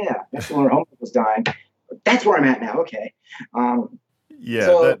 oh yeah, that's when Homer was dying. That's where I'm at now. Okay.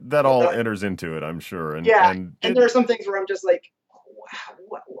 So, that all enters into it, I'm sure. And there are some things where I'm just like,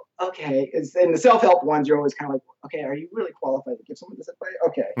 wow, okay. In the self-help ones, you're always kind of like, okay, are you really qualified to give someone this advice?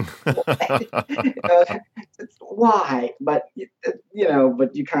 Okay. Why? But,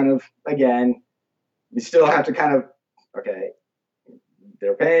 but you kind of, again, you still have to kind of, okay,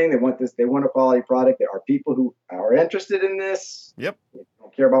 they're paying, they want this, they want a quality product. There are people who are interested in this. Yep. They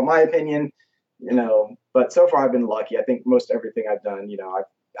don't care about my opinion, but so far I've been lucky. I think most everything I've done,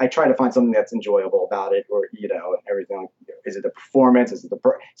 I try to find something that's enjoyable about it, or everything. Is it the performance? Is it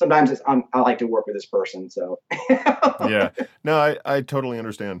sometimes I like to work with this person. So yeah, no, I totally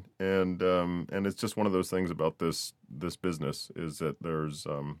understand, and it's just one of those things about this business is that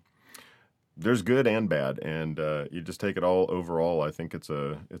there's good and bad, and you just take it all overall. I think it's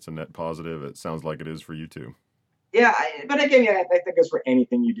a net positive. It sounds like it is for you too. Yeah, but again, I think it's for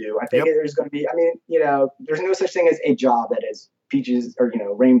anything you do. I think there's going to be, there's no such thing as a job that is peaches or,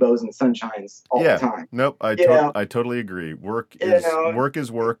 rainbows and sunshines all the time. Nope, I totally agree. Work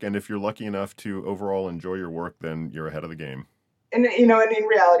is work, and if you're lucky enough to overall enjoy your work, then you're ahead of the game. And, and in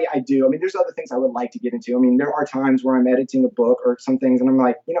reality, I do. There's other things I would like to get into. There are times where I'm editing a book or some things, and I'm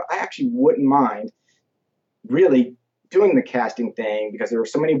like, I actually wouldn't mind really doing the casting thing, because there are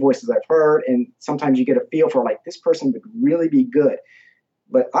so many voices I've heard, and sometimes you get a feel for like, this person would really be good.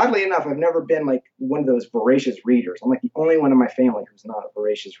 But oddly enough, I've never been like one of those voracious readers. I'm like the only one in my family who's not a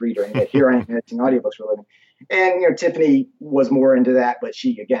voracious reader, and yet here I am editing audiobooks for a living. And Tiffany was more into that, but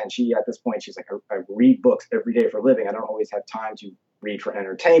she at this point, she's like, I read books every day for a living. I don't always have time to read for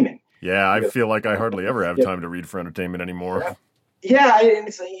entertainment. Yeah, I Because, feel like I hardly ever have yeah, time to read for entertainment anymore. yeah, and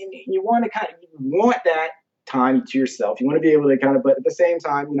it's like you want to you want that time to yourself. You want to be able to but at the same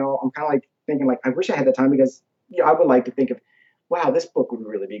time, I'm kind of like thinking like I wish I had the time because I would like to think of, wow, this book would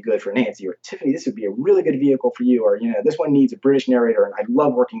really be good for Nancy or Tiffany. This would be a really good vehicle for you, or this one needs a British narrator, and I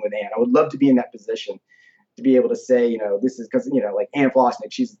love working with Anne. I would love to be in that position to be able to say, this is because like Anne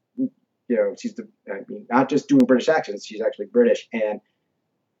Flosnick, she's not just doing British accents, she's actually British, and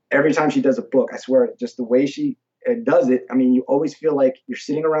every time she does a book, I swear, just the way she does it, I mean, you always feel like you're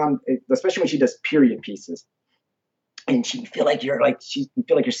sitting around, especially when she does period pieces, and you feel like you're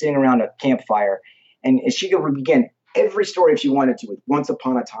sitting around a campfire, and she could begin every story if she wanted to with "Once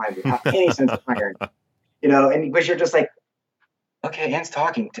upon a time" without any sense of irony, and because you're just like, okay, Anne's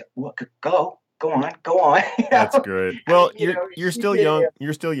talking to what? Go on. That's great. Well, you're She still did, young.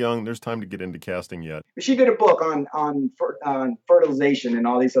 You're still young. There's time to get into casting yet. she did a book on fertilization and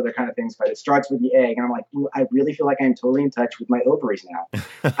all these other kind of things, but it starts with the egg, and I'm like, "Ooh, I really feel like I'm totally in touch with my ovaries now.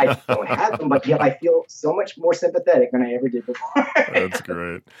 I don't have them, but yet I feel so much more sympathetic than I ever did before." That's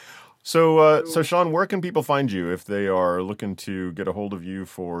great. So Sean, where can people find you if they are looking to get a hold of you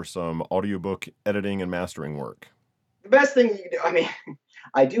for some audiobook editing and mastering work? The best thing you can do, I mean,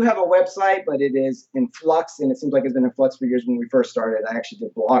 I do have a website, but it is in flux, and it seems like it's been in flux for years. When we first started, I actually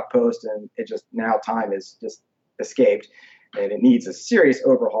did blog posts, and it just now time is just escaped, and it needs a serious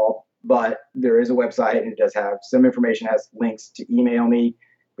overhaul. But there is a website, and it does have some information, has links to email me.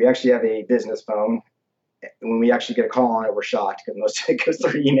 We actually have a business phone. When we actually get a call on it, we're shocked because most of it goes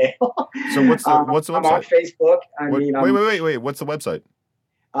through email. So what's the website? I'm on Facebook. Wait. What's the website?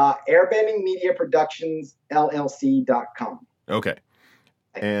 Airbendingmediaproductionsllc.com. Okay.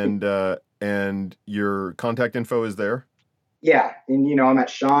 And your contact info is there? Yeah. And, I'm at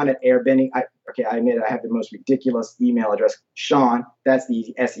Sean at Airbending. I admit I have the most ridiculous email address. Sean, that's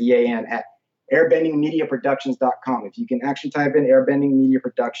the SEAN at airbendingmediaproductions.com. If you can actually type in Airbending Media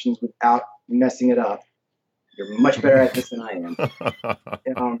Productions without messing it up, you're much better at this than I am.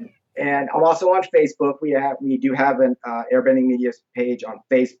 And I'm also on Facebook. We do have an Airbending Media page on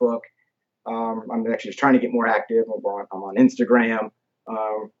Facebook. I'm actually just trying to get more active. I'm on Instagram.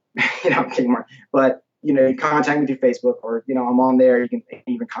 I'm getting more, but you contact me through Facebook, or I'm on there. You can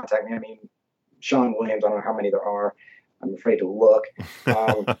even contact me. I mean, Sean Williams. I don't know how many there are. I'm afraid to look.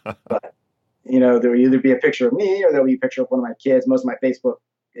 But there will either be a picture of me, or there'll be a picture of one of my kids. Most of my Facebook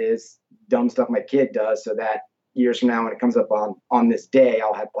is dumb stuff my kid does, so that years from now, when it comes up on this day,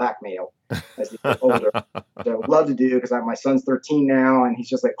 I'll have blackmail as he gets older. So I would love to do, because my son's 13 now, and he's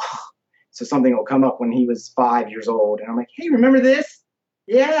just like, oh. So something will come up when he was 5 years old, and I'm like, hey, remember this?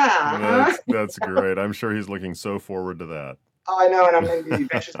 Yeah. That's great. I'm sure he's looking so forward to that. Oh, I know, and eventually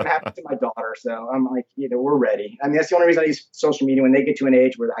it's going to happen to my daughter. So I'm like, we're ready. I mean, that's the only reason I use social media. When they get to an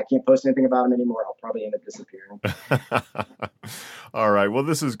age where I can't post anything about them anymore, I'll probably end up disappearing. All right. Well,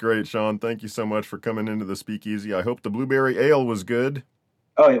 this is great, Sean. Thank you so much for coming into the Speakeasy. I hope the blueberry ale was good.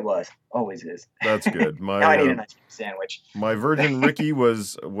 Oh, it was. Always is. That's good. Now I need a nice sandwich. My Virgin Ricky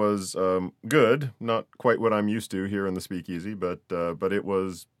was good. Not quite what I'm used to here in the Speakeasy, but it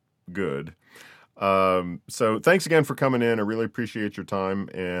was good. So thanks again for coming in. I really appreciate your time,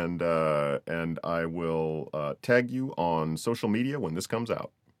 and I will tag you on social media when this comes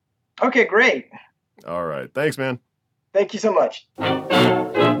out. Okay, great. All right. Thanks, man. Thank you so much.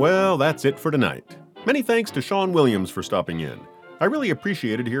 Well, that's it for tonight. Many thanks to Sean Williams for stopping in. I really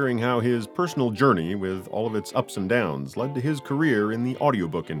appreciated hearing how his personal journey, with all of its ups and downs, led to his career in the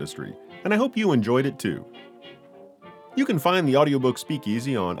audiobook industry, and I hope you enjoyed it too. You can find the Audiobook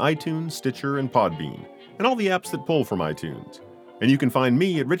Speakeasy on iTunes, Stitcher, and Podbean, and all the apps that pull from iTunes. And you can find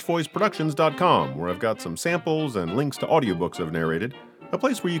me at richvoiceproductions.com, where I've got some samples and links to audiobooks I've narrated, a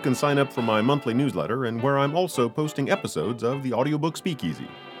place where you can sign up for my monthly newsletter, and where I'm also posting episodes of the Audiobook Speakeasy.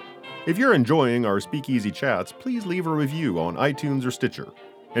 If you're enjoying our Speakeasy chats, please leave a review on iTunes or Stitcher.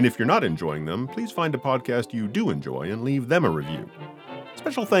 And if you're not enjoying them, please find a podcast you do enjoy and leave them a review.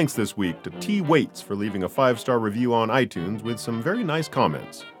 Special thanks this week to T. Waits for leaving a 5-star review on iTunes with some very nice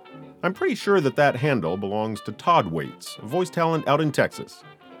comments. I'm pretty sure that handle belongs to Todd Waits, a voice talent out in Texas.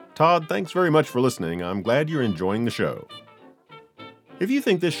 Todd, thanks very much for listening. I'm glad you're enjoying the show. If you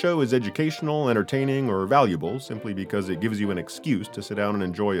think this show is educational, entertaining, or valuable simply because it gives you an excuse to sit down and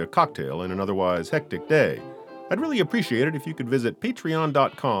enjoy a cocktail in an otherwise hectic day, I'd really appreciate it if you could visit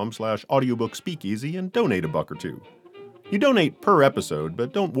patreon.com/audiobookspeakeasy and donate $1 or $2. You donate per episode,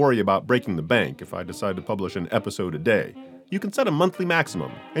 but don't worry about breaking the bank if I decide to publish an episode a day. You can set a monthly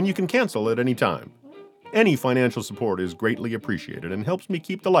maximum, and you can cancel at any time. Any financial support is greatly appreciated and helps me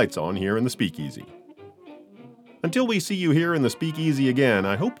keep the lights on here in the Speakeasy. Until we see you here in the Speakeasy again,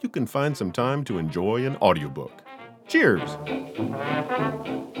 I hope you can find some time to enjoy an audiobook. Cheers!